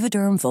with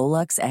Juvederm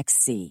Volux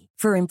XC.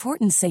 For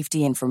important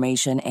safety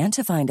information and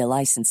to find a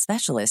licensed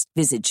specialist,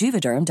 visit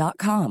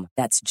Juvederm.com.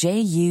 That's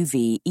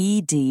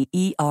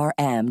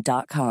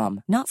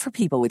Juvederm.com. Not for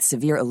people with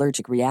severe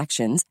allergic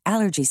reactions,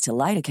 allergies to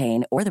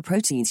lidocaine, or the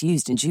proteins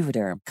used in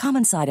Juvederm.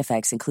 Common side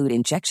effects include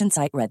injection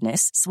site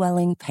redness,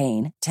 swelling,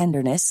 pain,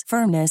 tenderness,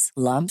 firmness,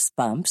 lumps,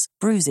 bumps,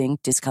 bruising,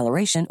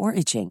 discoloration, or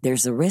itching.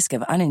 There's a risk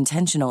of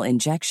unintentional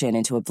injection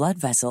into a blood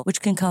vessel, which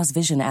can cause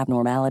vision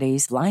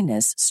abnormalities,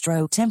 blindness,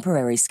 stroke,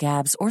 temporary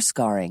scabs, or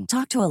scarring.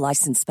 Talk to a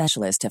licensed specialist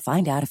to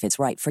find out if it's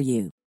right for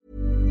you.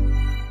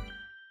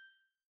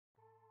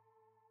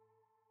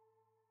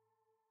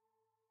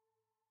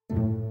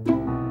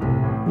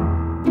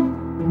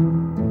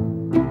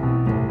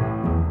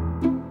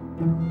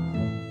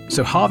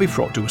 So Harvey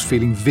Procter was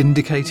feeling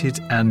vindicated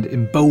and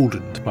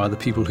emboldened by the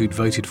people who'd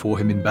voted for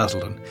him in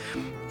Basildon.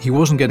 He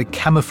wasn't going to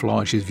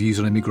camouflage his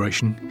views on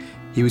immigration.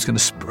 He was going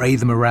to spray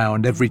them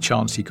around every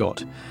chance he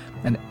got.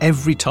 And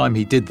every time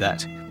he did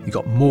that, he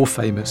got more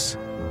famous,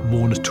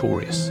 more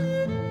notorious.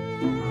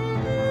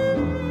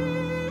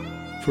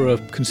 For a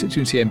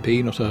constituency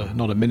MP,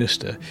 not a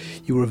minister,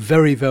 you were a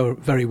very, very,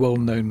 very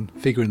well-known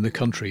figure in the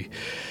country.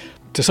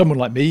 To someone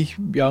like me,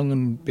 young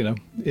and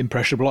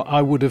impressionable,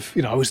 I would have,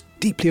 I was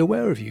deeply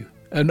aware of you,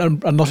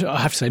 and not,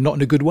 I have to say, not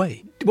in a good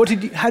way.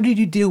 How did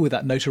you deal with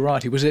that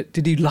notoriety?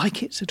 Did you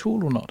like it at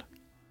all or not?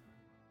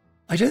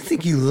 I don't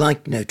think you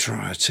like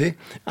notoriety.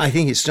 I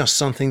think it's just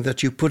something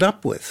that you put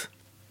up with.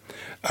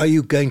 Are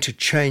you going to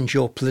change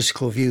your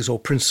political views or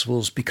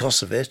principles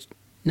because of it?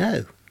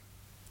 No.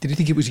 Did you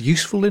think it was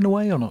useful in a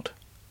way or not?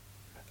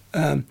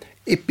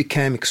 It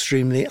became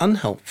extremely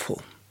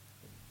unhelpful.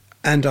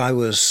 And I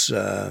was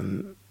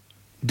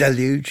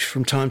deluged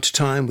from time to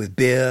time with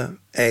beer,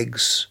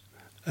 eggs,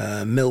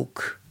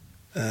 milk,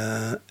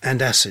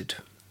 and acid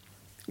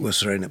was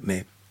thrown at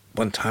me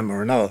one time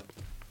or another.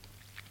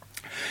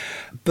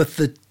 But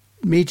the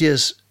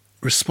media's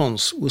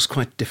response was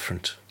quite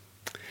different.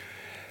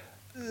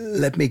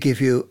 Let me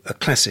give you a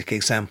classic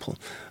example.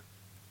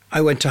 I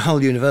went to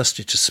Hull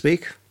University to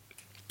speak.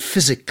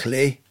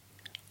 Physically,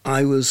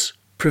 I was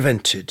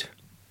prevented.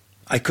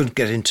 I couldn't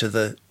get into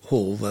the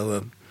hall. There were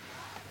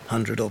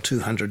 100 or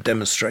 200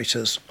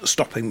 demonstrators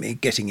stopping me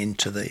getting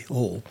into the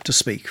hall to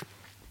speak.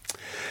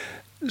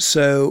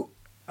 So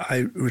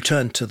I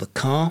returned to the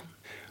car,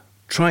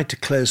 tried to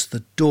close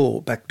the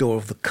back door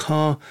of the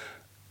car,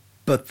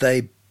 but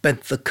they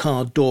bent the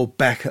car door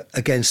back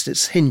against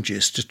its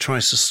hinges to try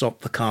to stop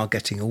the car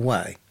getting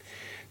away.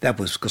 That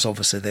was because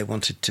obviously they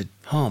wanted to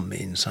harm me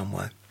in some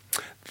way.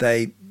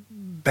 They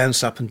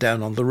bounced up and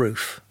down on the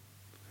roof.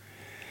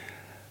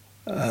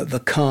 The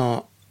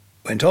car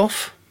went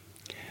off,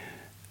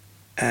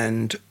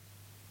 and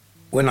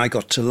when I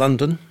got to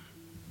London,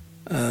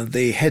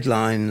 the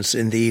headlines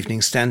in the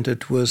Evening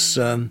Standard was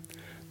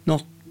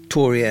not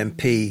Tory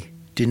MP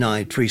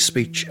denied free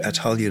speech at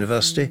Hull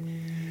University.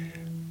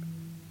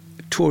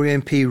 Tory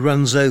MP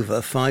runs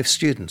over 5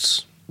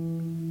 students.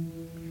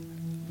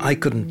 I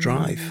couldn't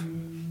drive.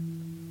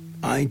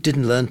 I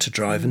didn't learn to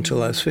drive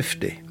until I was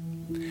 50.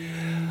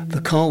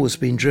 The car was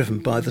being driven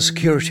by the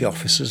security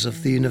officers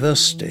of the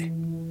university.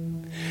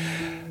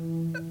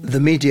 The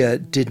media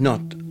did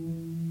not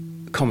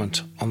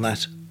comment on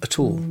that at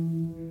all.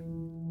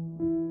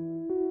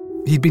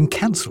 He'd been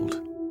cancelled.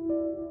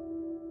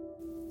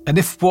 And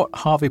if what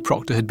Harvey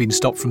Procter had been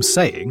stopped from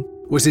saying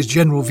was his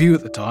general view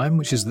at the time,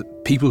 which is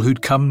that people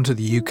who'd come to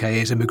the UK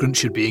as immigrants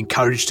should be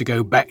encouraged to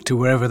go back to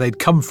wherever they'd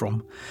come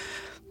from,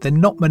 then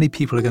not many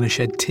people are going to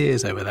shed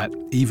tears over that,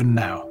 even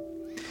now.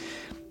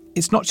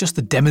 It's not just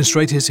the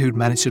demonstrators who'd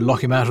managed to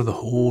lock him out of the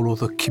hall or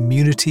the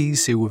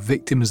communities who were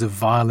victims of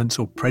violence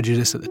or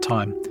prejudice at the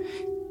time.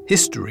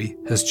 History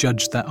has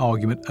judged that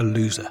argument a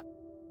loser.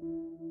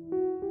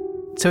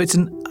 So it's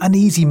an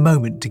uneasy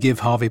moment to give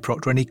Harvey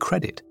Procter any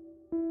credit.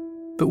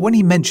 But when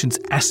he mentions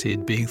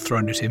acid being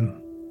thrown at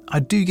him, I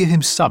do give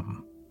him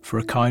some for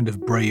a kind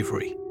of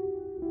bravery.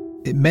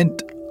 It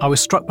meant I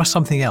was struck by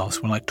something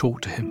else when I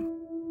talked to him.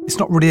 It's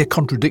not really a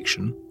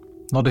contradiction,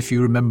 not if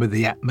you remember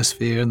the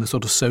atmosphere and the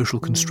sort of social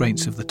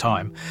constraints of the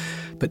time,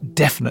 but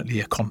definitely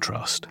a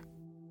contrast.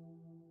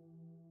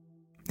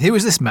 Here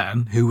was this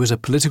man who was a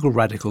political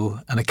radical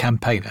and a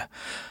campaigner,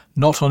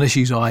 not on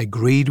issues I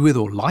agreed with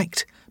or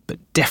liked, but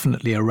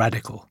definitely a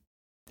radical,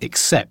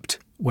 except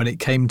when it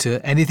came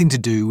to anything to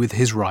do with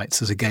his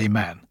rights as a gay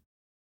man.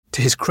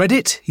 To his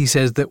credit, he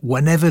says that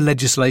whenever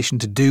legislation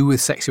to do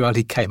with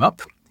sexuality came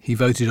up, he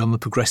voted on the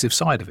progressive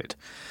side of it.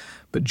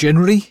 But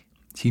generally,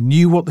 he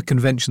knew what the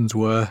conventions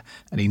were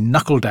and he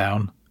knuckled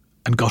down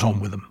and got on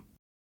with them.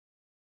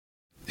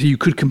 You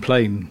could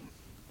complain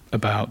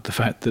about the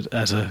fact that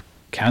as a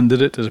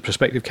candidate, as a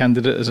prospective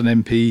candidate, as an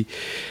MP,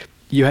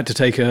 you had to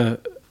take a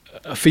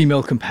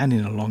female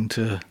companion along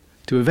to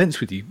events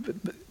with you.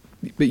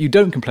 But you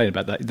don't complain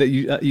about that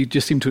you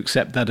just seem to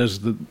accept that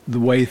as the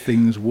way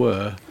things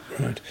were.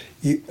 Right.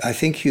 I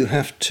think you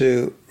have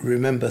to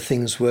remember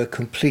things were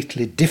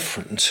completely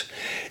different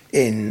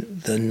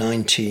in the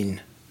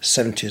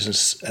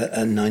 1970s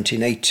and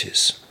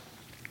 1980s.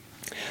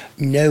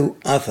 No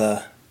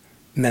other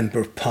Member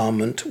of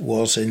Parliament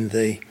was, in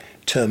the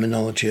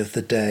terminology of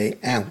the day,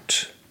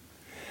 out.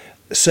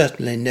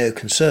 Certainly no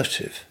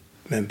Conservative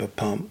Member of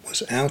Parliament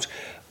was out.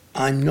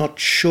 I'm not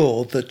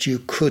sure that you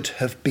could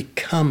have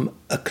become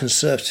a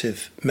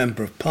Conservative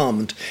Member of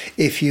Parliament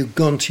if you'd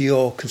gone to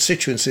your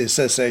constituency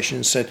association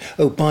and said,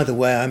 oh, by the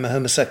way, I'm a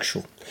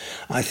homosexual.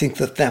 I think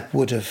that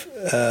would have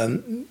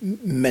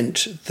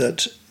meant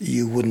that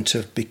you wouldn't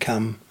have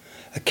become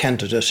a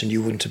candidate and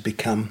you wouldn't have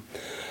become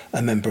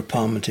a Member of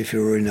Parliament if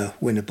you were in a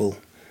winnable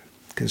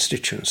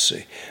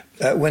constituency.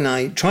 When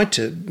I tried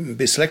to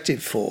be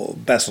selected for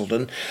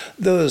Basildon,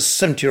 there was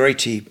 70 or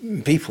 80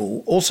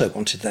 people also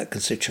wanted that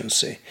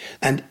constituency.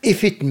 And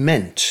if it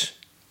meant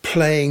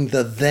playing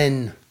the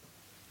then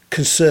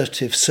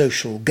Conservative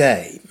social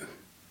game,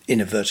 in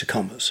inverted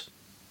commas,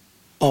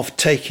 of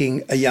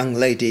taking a young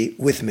lady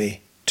with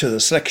me to the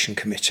selection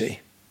committee,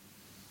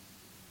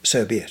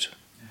 so be it.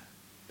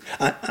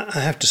 I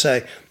have to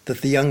say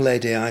that the young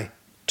lady I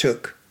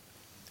took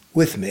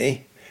with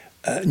me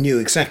knew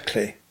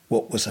exactly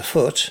what was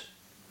afoot,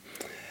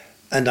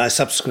 and I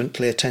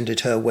subsequently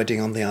attended her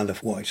wedding on the Isle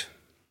of Wight.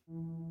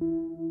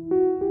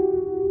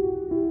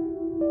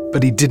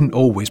 But he didn't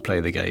always play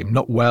the game,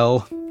 not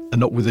well, and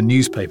not with the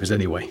newspapers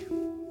anyway.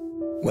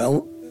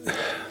 Well,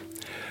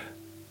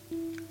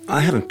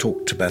 I haven't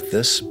talked about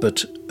this,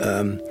 but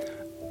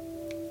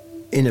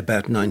in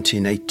about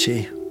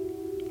 1980,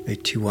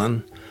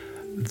 81,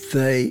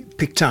 they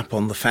picked up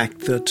on the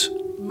fact that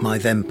my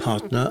then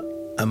partner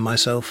and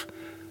myself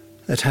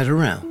had a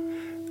row,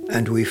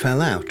 and we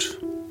fell out,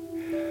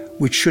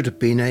 which should have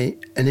been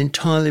an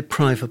entirely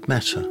private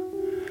matter.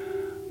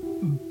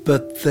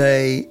 But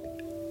they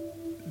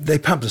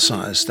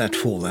publicised that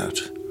fallout,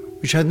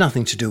 which had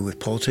nothing to do with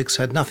politics,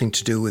 had nothing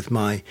to do with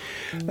my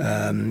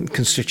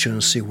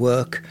constituency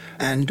work,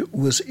 and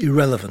was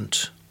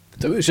irrelevant.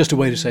 So it was just a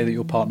way to say that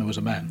your partner was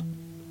a man?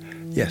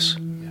 Yes.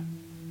 Yeah.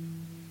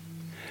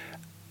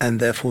 And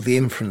therefore the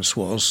inference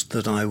was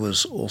that I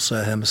was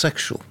also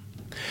homosexual.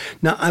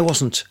 Now, I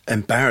wasn't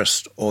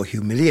embarrassed or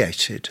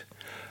humiliated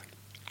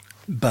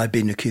by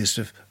being accused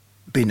of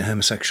being a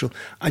homosexual.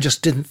 I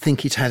just didn't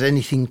think it had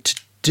anything to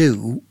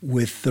do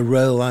with the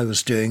role I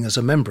was doing as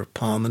a Member of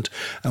Parliament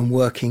and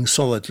working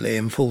solidly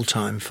and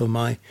full-time for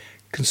my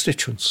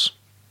constituents.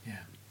 Yeah.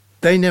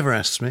 They never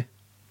asked me.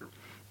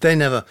 They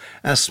never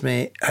asked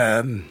me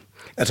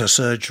at a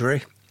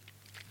surgery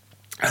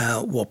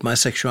what my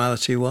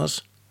sexuality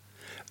was.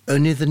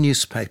 Only the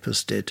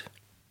newspapers did.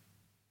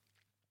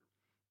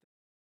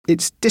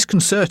 It's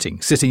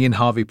disconcerting sitting in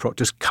Harvey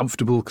Procter's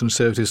comfortable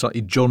Conservative,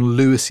 slightly John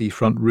Lewis-y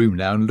front room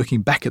now and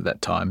looking back at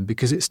that time,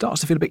 because it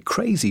starts to feel a bit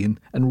crazy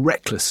and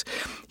reckless.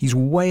 He's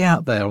way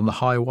out there on the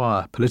high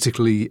wire,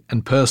 politically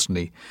and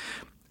personally.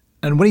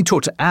 And when he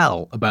talked to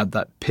Al about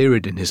that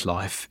period in his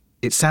life,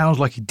 it sounds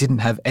like he didn't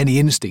have any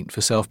instinct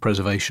for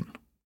self-preservation.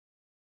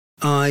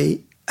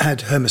 I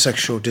had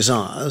homosexual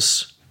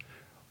desires,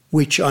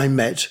 which I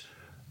met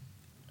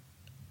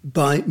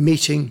by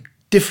meeting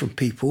different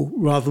people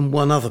rather than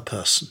one other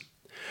person.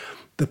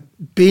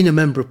 Being a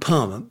Member of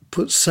Parliament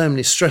puts so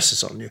many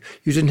stresses on you.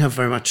 You didn't have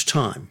very much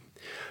time.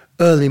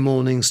 Early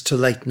mornings to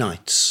late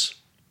nights.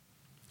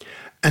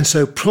 And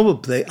so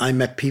probably I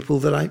met people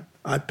that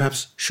I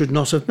perhaps should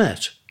not have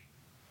met.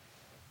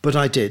 But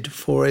I did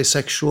for a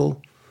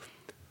sexual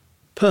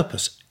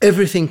purpose.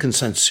 Everything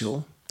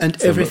consensual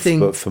and everything...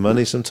 But for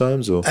money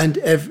sometimes? Or and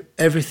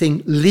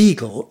everything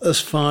legal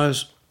as far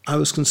as I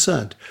was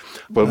concerned.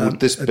 Well, would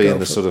this be in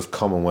the sort of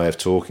common way of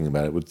talking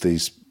about it? Would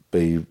these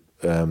be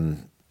a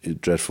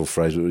dreadful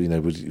phrase? You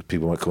know,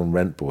 people might call them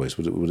rent boys.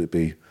 Would it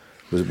be?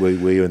 Were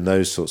you in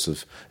those sorts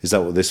of? Is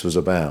that what this was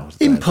about?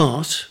 In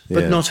part,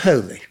 but not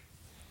wholly.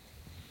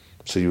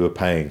 So you were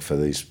paying for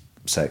these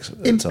sex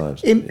at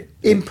times.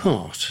 In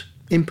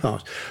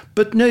part,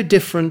 but no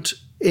different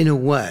in a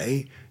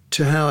way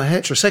to how a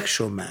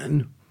heterosexual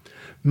man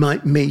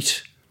might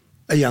meet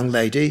a young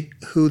lady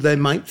who they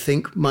might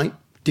think might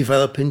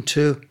develop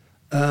into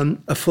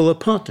a fuller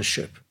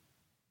partnership.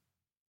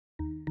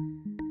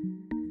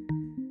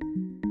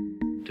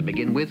 To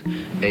begin with,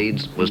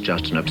 AIDS was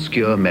just an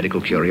obscure medical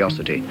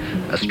curiosity,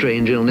 a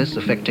strange illness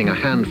affecting a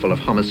handful of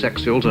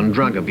homosexuals and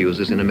drug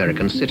abusers in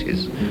American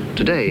cities.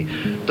 Today,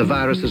 the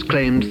virus has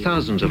claimed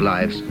thousands of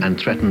lives and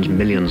threatens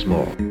millions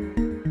more.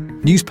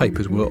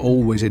 Newspapers were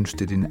always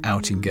interested in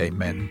outing gay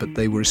men, but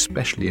they were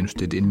especially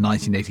interested in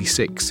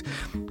 1986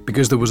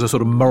 because there was a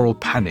sort of moral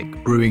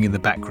panic brewing in the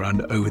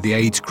background over the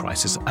AIDS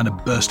crisis and a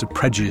burst of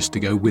prejudice to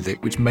go with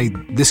it, which made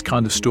this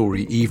kind of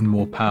story even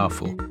more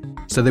powerful.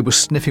 So they were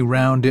sniffing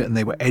round it and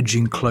they were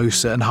edging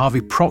closer, and Harvey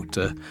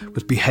Procter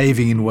was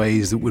behaving in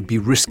ways that would be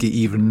risky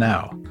even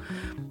now.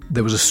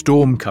 There was a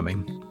storm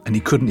coming, and he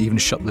couldn't even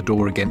shut the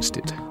door against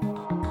it.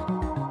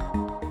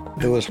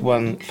 There was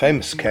one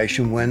famous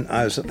occasion when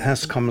I was at the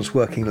House of Commons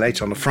working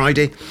late on a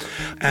Friday,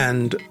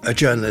 and a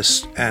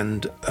journalist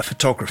and a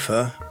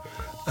photographer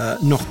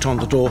knocked on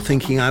the door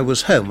thinking I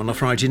was home on a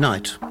Friday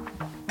night.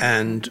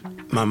 And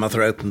my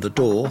mother opened the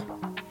door,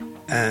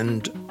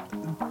 and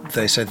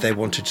they said they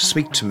wanted to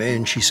speak to me,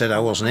 and she said I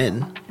wasn't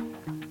in,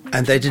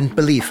 and they didn't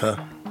believe her.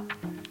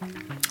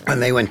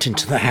 And they went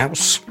into the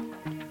house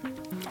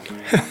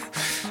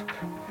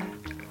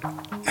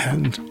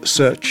and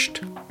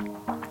searched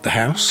the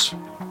house.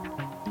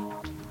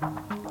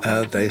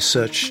 They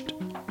searched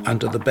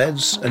under the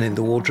beds and in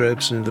the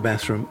wardrobes and in the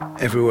bathroom,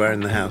 everywhere in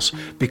the house,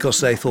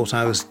 because they thought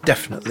I was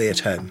definitely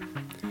at home.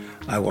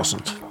 I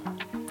wasn't.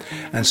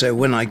 And so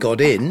when I got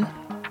in,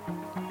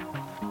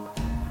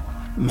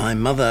 my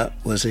mother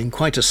was in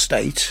quite a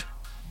state.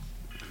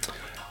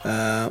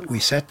 We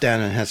sat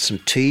down and had some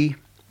tea,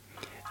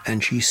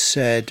 and she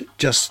said,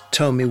 just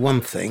tell me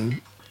one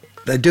thing.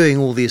 They're doing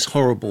all these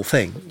horrible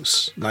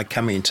things, like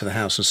coming into the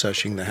house and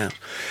searching the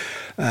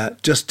house.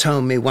 Just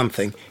tell me one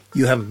thing.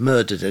 You haven't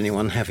murdered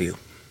anyone, have you?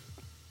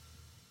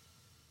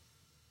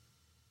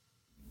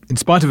 In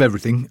spite of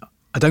everything,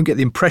 I don't get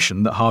the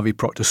impression that Harvey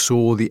Procter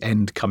saw the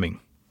end coming.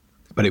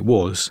 But it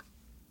was,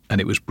 and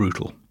it was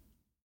brutal.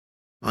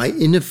 I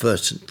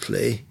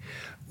inadvertently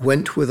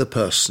went with a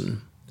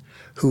person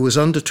who was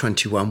under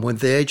 21 when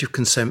the age of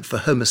consent for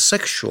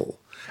homosexual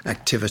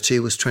activity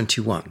was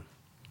 21.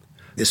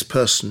 This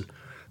person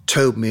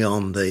told me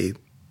on the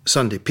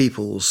Sunday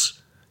People's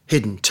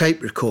hidden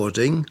tape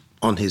recording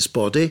on his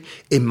body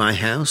in my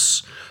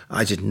house,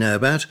 I didn't know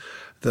about,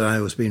 that I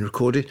was being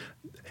recorded.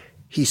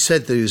 He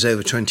said that he was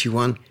over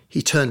 21.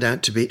 He turned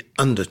out to be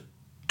under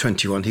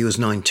 21. He was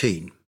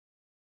 19.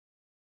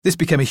 This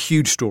became a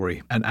huge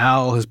story, and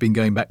Al has been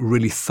going back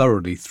really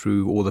thoroughly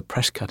through all the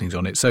press cuttings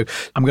on it. So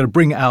I'm going to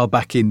bring Al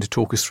back in to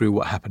talk us through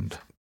what happened.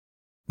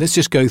 Let's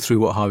just go through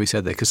what Harvey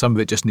said there, because some of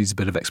it just needs a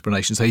bit of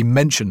explanation. So he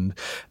mentioned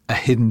a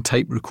hidden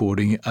tape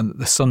recording, and that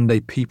the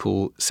Sunday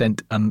People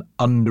sent an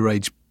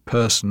underage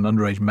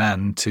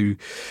man to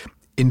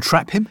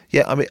entrap him?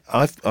 Yeah, I mean,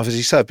 as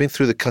you say, I've been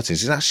through the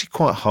cuttings. It's actually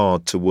quite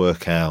hard to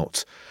work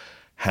out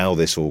how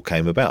this all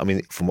came about. I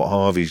mean, from what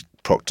Harvey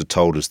Procter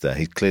told us there,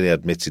 he clearly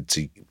admitted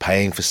to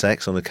paying for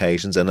sex on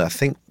occasions, and I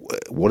think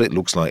what it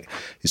looks like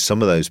is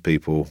some of those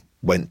people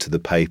went to the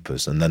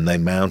papers and then they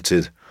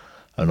mounted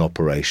an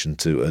operation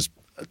to, as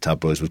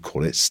tabloids would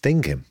call it,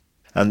 sting him.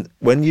 And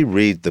when you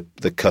read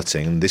the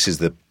cutting, and this is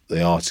the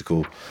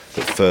article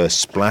that first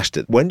splashed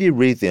it, when you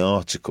read the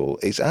article,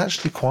 it's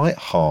actually quite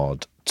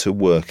hard to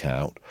work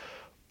out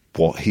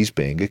what he's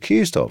being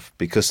accused of,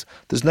 because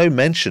there's no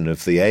mention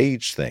of the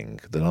age thing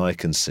that I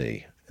can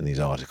see in these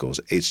articles.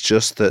 It's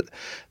just that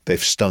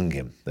they've stung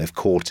him, they've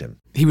caught him.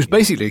 He was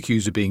basically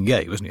accused of being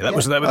gay, wasn't he?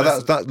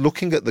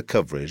 Looking at the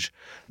coverage,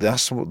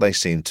 that's what they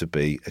seem to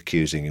be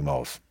accusing him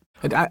of.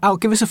 I'll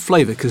give us a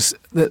flavour, because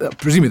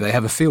presumably they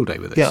have a field day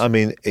with it. Yeah, I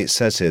mean, it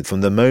says here,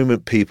 from the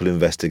moment People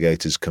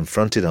investigators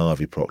confronted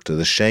Harvey Procter,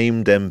 the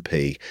shamed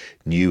MP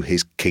knew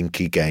his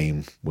kinky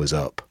game was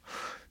up.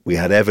 We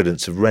had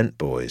evidence of rent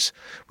boys.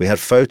 We had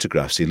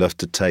photographs he loved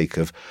to take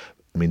of,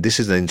 I mean, this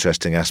is an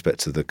interesting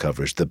aspect of the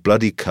coverage, the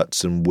bloody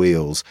cuts and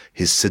wheels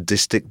his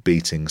sadistic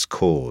beatings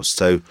caused.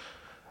 So,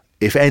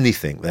 if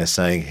anything, they're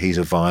saying he's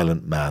a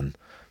violent man.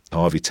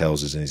 Harvey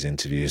tells us in his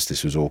interviews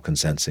this was all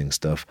consenting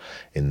stuff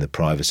in the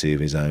privacy of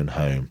his own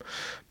home.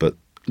 But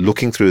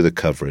looking through the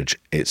coverage,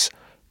 it's,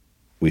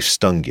 we've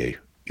stung you.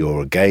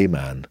 You're a gay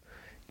man.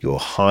 You're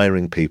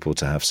hiring people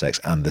to have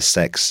sex, and the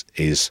sex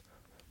is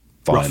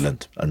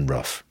violent and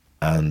rough.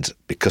 And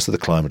because of the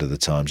climate of the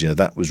times,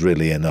 that was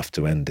really enough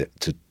to end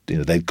it.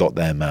 They'd got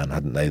their man,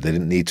 hadn't they? They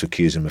didn't need to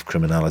accuse him of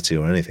criminality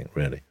or anything,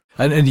 really.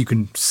 And you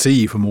can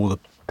see from all the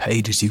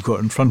pages you've got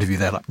in front of you,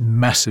 they're like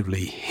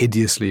massively,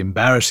 hideously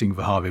embarrassing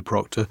for Harvey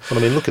Procter. Well,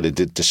 I mean, look at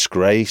it.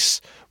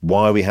 Disgrace,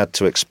 why we had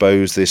to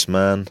expose this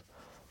man.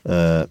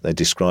 They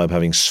describe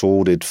having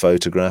sordid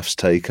photographs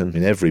taken. I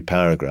mean, every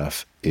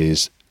paragraph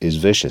is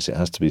vicious, it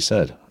has to be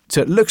said.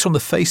 So it looks on the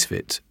face of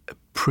it a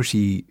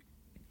pretty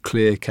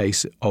clear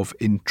case of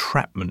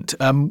entrapment.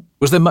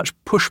 Was there much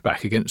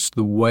pushback against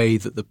the way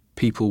that the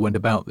People went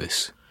about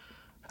this?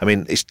 I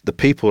mean, it's the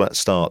People that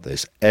start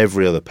this.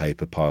 Every other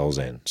paper piles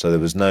in. So there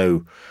was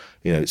no,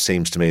 it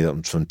seems to me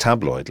that from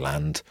tabloid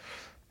land,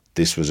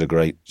 this was a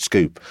great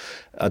scoop.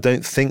 I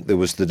don't think there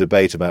was the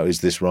debate about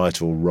is this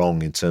right or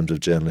wrong in terms of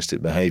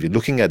journalistic behaviour.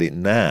 Looking at it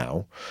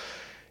now,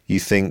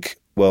 you think,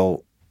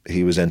 well,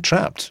 he was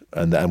entrapped.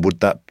 And would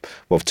that,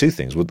 well, two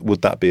things.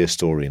 Would that be a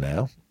story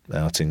now,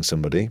 outing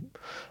somebody?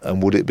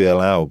 And would it be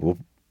allowable,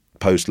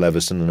 post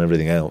Leveson and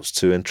everything else,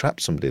 to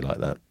entrap somebody like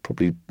that?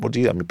 Probably.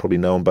 Probably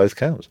no on both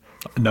counts.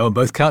 No on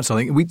both counts, I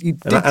think.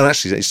 And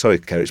actually, sorry,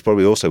 Kerry, it's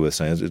probably also worth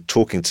saying,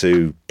 talking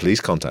to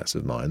police contacts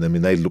of mine, I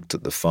mean, they looked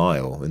at the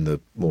file in the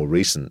more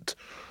recent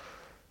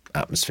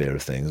atmosphere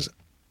of things,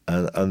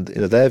 And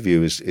their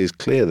view is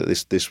clear that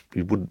this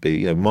wouldn't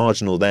be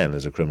marginal then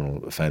as a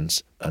criminal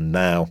offence, and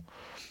now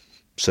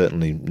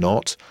certainly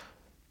not,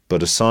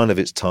 but a sign of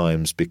its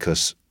times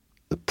because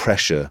the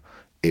pressure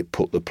it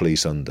put the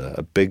police under,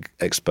 a big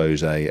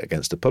expose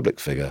against a public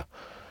figure.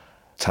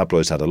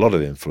 Tabloids had a lot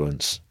of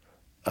influence,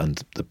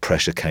 and the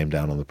pressure came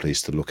down on the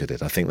police to look at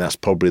it. I think that's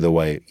probably the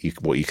way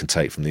what you can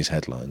take from these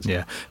headlines.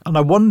 Yeah, and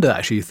I wonder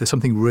actually if there's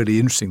something really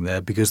interesting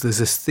there, because there's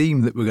this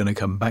theme that we're going to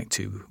come back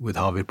to with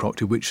Harvey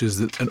Procter, which is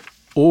that an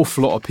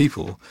awful lot of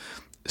people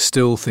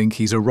still think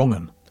he's a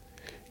wrong-un.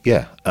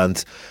 Yeah,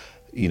 and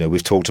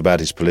we've talked about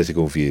his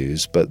political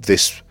views, but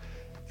this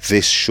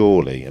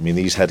surely,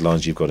 these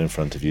headlines you've got in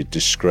front of you,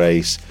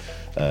 disgrace,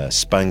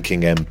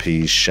 spanking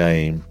MPs,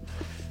 shame.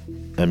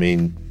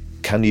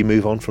 Can you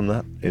move on from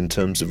that in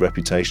terms of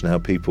reputation, how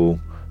people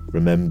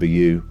remember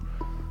you?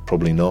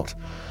 Probably not.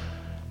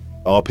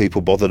 Are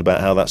people bothered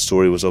about how that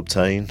story was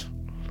obtained?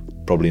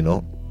 Probably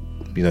not.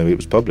 It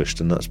was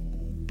published, and that's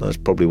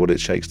probably what it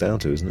shakes down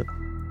to, isn't it?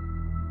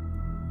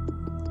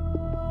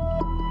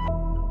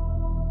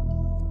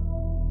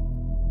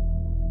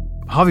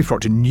 Harvey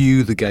Procter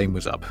knew the game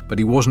was up, but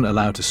he wasn't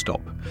allowed to stop.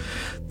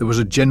 There was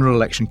a general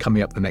election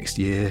coming up the next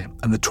year,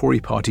 and the Tory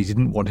party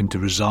didn't want him to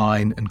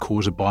resign and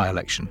cause a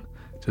by-election.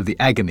 So the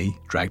agony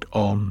dragged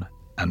on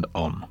and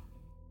on.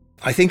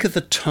 I think at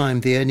the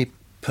time the only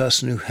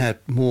person who had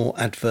more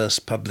adverse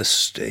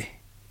publicity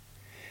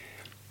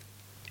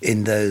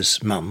in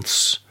those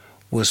months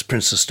was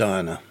Princess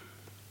Diana.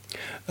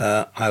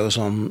 I was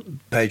on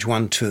page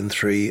 1, 2 and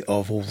 3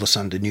 of all the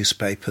Sunday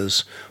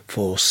newspapers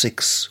for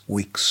 6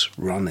 weeks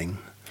running,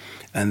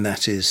 and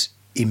that is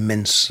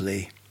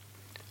immensely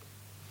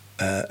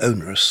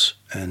onerous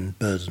and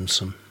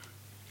burdensome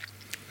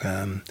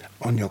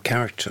on your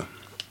character.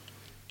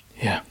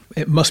 Yeah,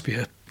 it must be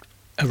a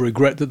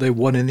regret that they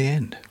won in the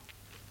end.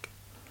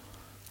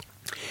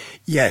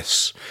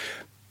 Yes,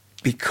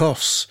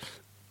 because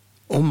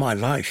all my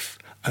life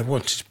I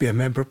wanted to be a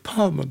Member of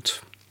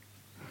Parliament.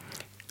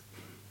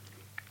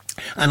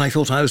 And I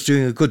thought I was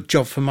doing a good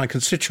job for my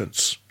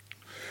constituents.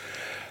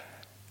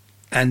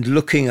 And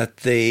looking at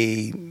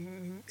the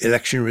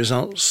election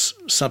results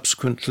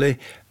subsequently,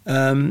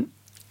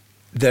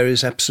 there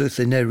is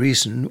absolutely no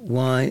reason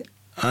why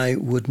I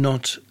would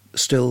not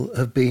still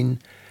have been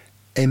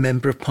a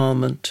Member of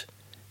Parliament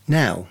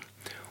now.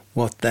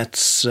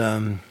 That's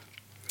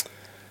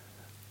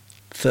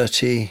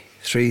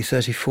 33,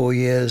 34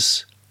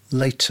 years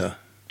later.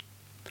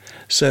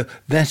 So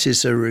that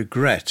is a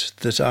regret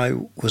that I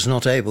was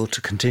not able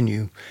to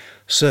continue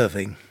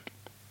serving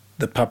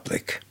the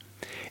public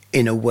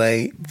in a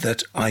way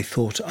that I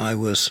thought I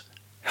was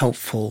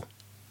helpful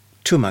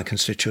to my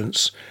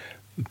constituents,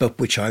 but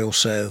which I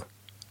also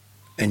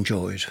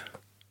enjoyed.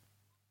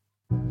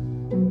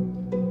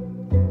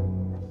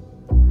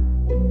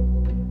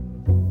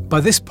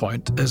 By this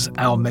point, as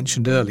Al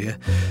mentioned earlier,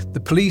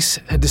 the police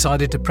had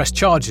decided to press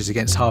charges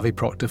against Harvey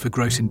Procter for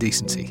gross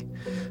indecency.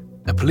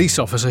 A police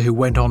officer who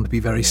went on to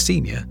be very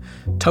senior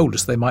told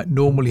us they might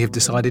normally have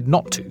decided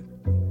not to,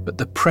 but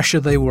the pressure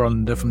they were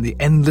under from the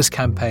endless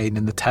campaign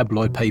in the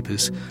tabloid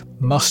papers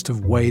must have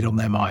weighed on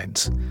their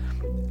minds.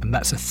 And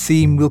that's a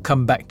theme we'll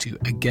come back to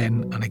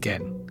again and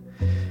again.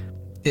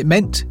 It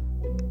meant,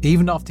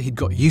 even after he'd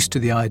got used to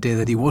the idea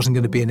that he wasn't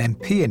going to be an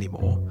MP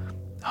anymore,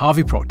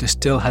 Harvey Procter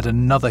still had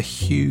another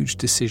huge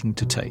decision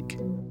to take.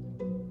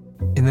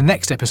 In the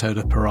next episode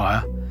of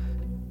Pariah,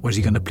 was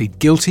he going to plead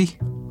guilty,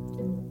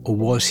 or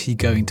was he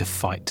going to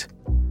fight?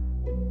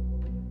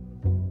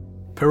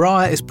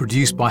 Pariah is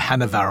produced by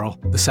Hannah Varrell.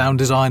 The sound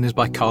design is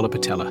by Carla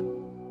Patella.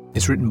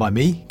 It's written by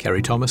me,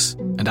 Kerry Thomas,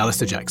 and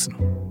Alistair Jackson.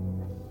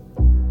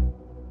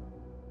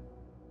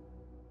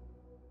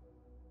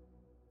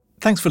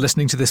 Thanks for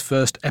listening to this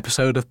first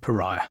episode of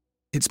Pariah.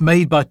 It's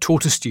made by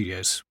Tortoise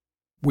Studios.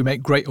 We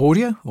make great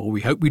audio, or we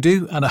hope we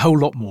do, and a whole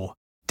lot more.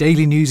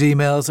 Daily news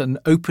emails and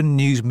open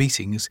news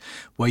meetings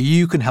where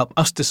you can help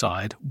us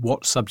decide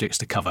what subjects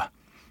to cover.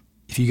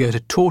 If you go to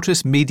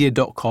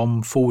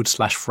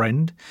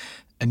tortoisemedia.com/friend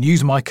and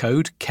use my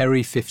code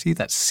Kerry50,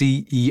 that's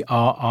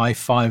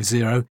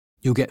CERI50,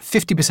 you'll get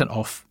 50%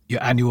 off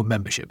your annual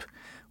membership.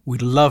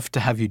 We'd love to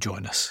have you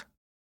join us.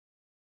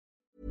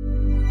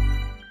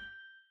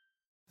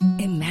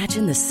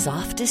 Imagine the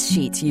softest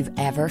sheets you've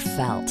ever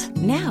felt.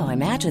 Now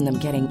imagine them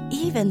getting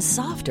even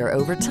softer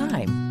over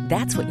time.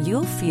 That's what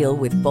you'll feel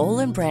with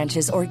Boll &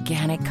 Branch's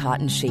organic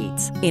cotton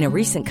sheets. In a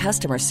recent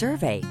customer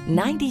survey,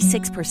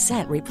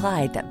 96%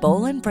 replied that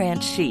Boll &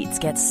 Branch sheets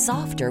get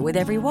softer with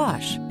every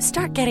wash.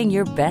 Start getting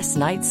your best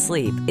night's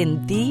sleep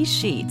in these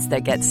sheets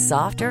that get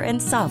softer and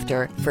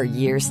softer for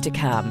years to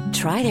come.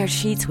 Try their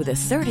sheets with a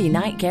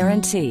 30-night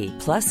guarantee.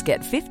 Plus,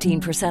 get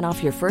 15%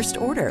 off your first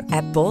order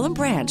at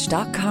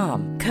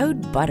bollandbranch.com.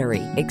 Code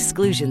BUTTERY.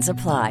 Exclusions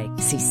apply.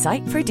 See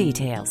site for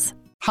details.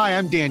 Hi,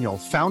 I'm Daniel,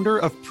 founder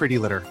of Pretty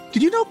Litter.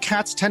 Did you know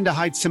cats tend to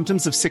hide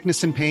symptoms of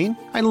sickness and pain?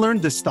 I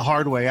learned this the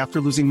hard way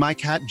after losing my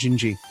cat,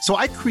 Gingy. So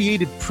I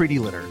created Pretty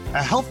Litter,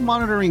 a health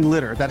monitoring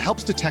litter that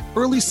helps detect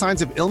early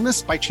signs of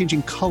illness by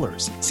changing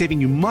colors, saving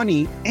you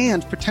money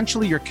and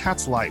potentially your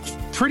cat's life.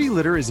 Pretty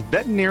Litter is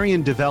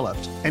veterinarian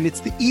developed, and it's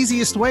the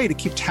easiest way to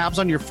keep tabs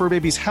on your fur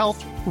baby's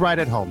health right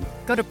at home.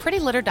 Go to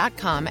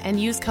prettylitter.com and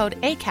use code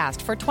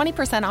ACAST for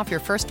 20% off your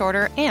first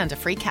order and a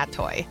free cat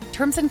toy.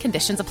 Terms and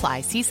conditions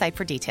apply. See site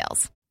for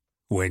details.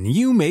 When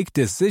you make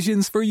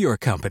decisions for your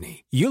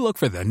company, you look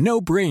for the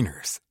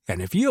no-brainers.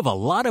 And if you have a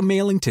lot of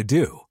mailing to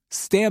do,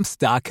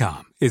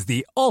 Stamps.com is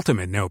the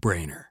ultimate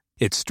no-brainer.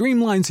 It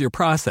streamlines your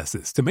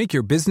processes to make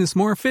your business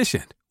more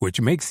efficient, which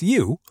makes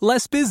you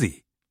less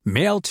busy.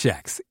 Mail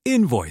checks,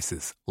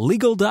 invoices,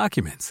 legal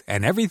documents,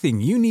 and everything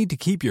you need to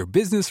keep your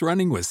business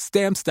running with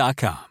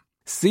Stamps.com.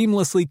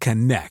 Seamlessly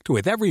connect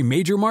with every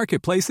major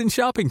marketplace and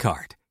shopping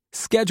cart.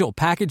 Schedule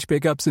package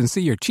pickups and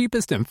see your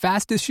cheapest and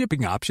fastest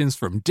shipping options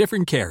from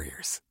different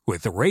carriers,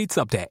 with rates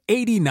up to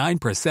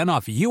 89%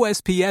 off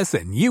USPS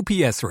and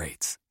UPS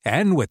rates.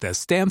 And with the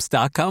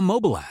Stamps.com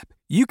mobile app,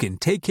 you can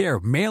take care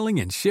of mailing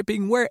and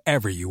shipping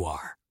wherever you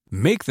are.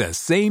 Make the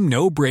same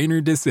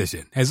no-brainer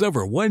decision as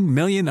over 1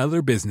 million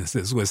other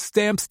businesses with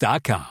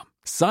Stamps.com.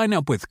 Sign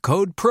up with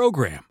code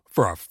PROGRAM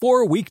for a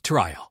 4-week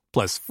trial,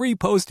 plus free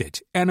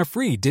postage and a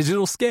free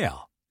digital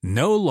scale.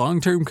 No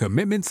long-term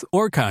commitments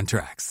or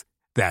contracts.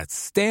 That's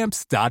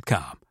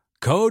Stamps.com.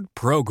 Code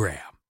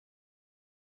PROGRAM.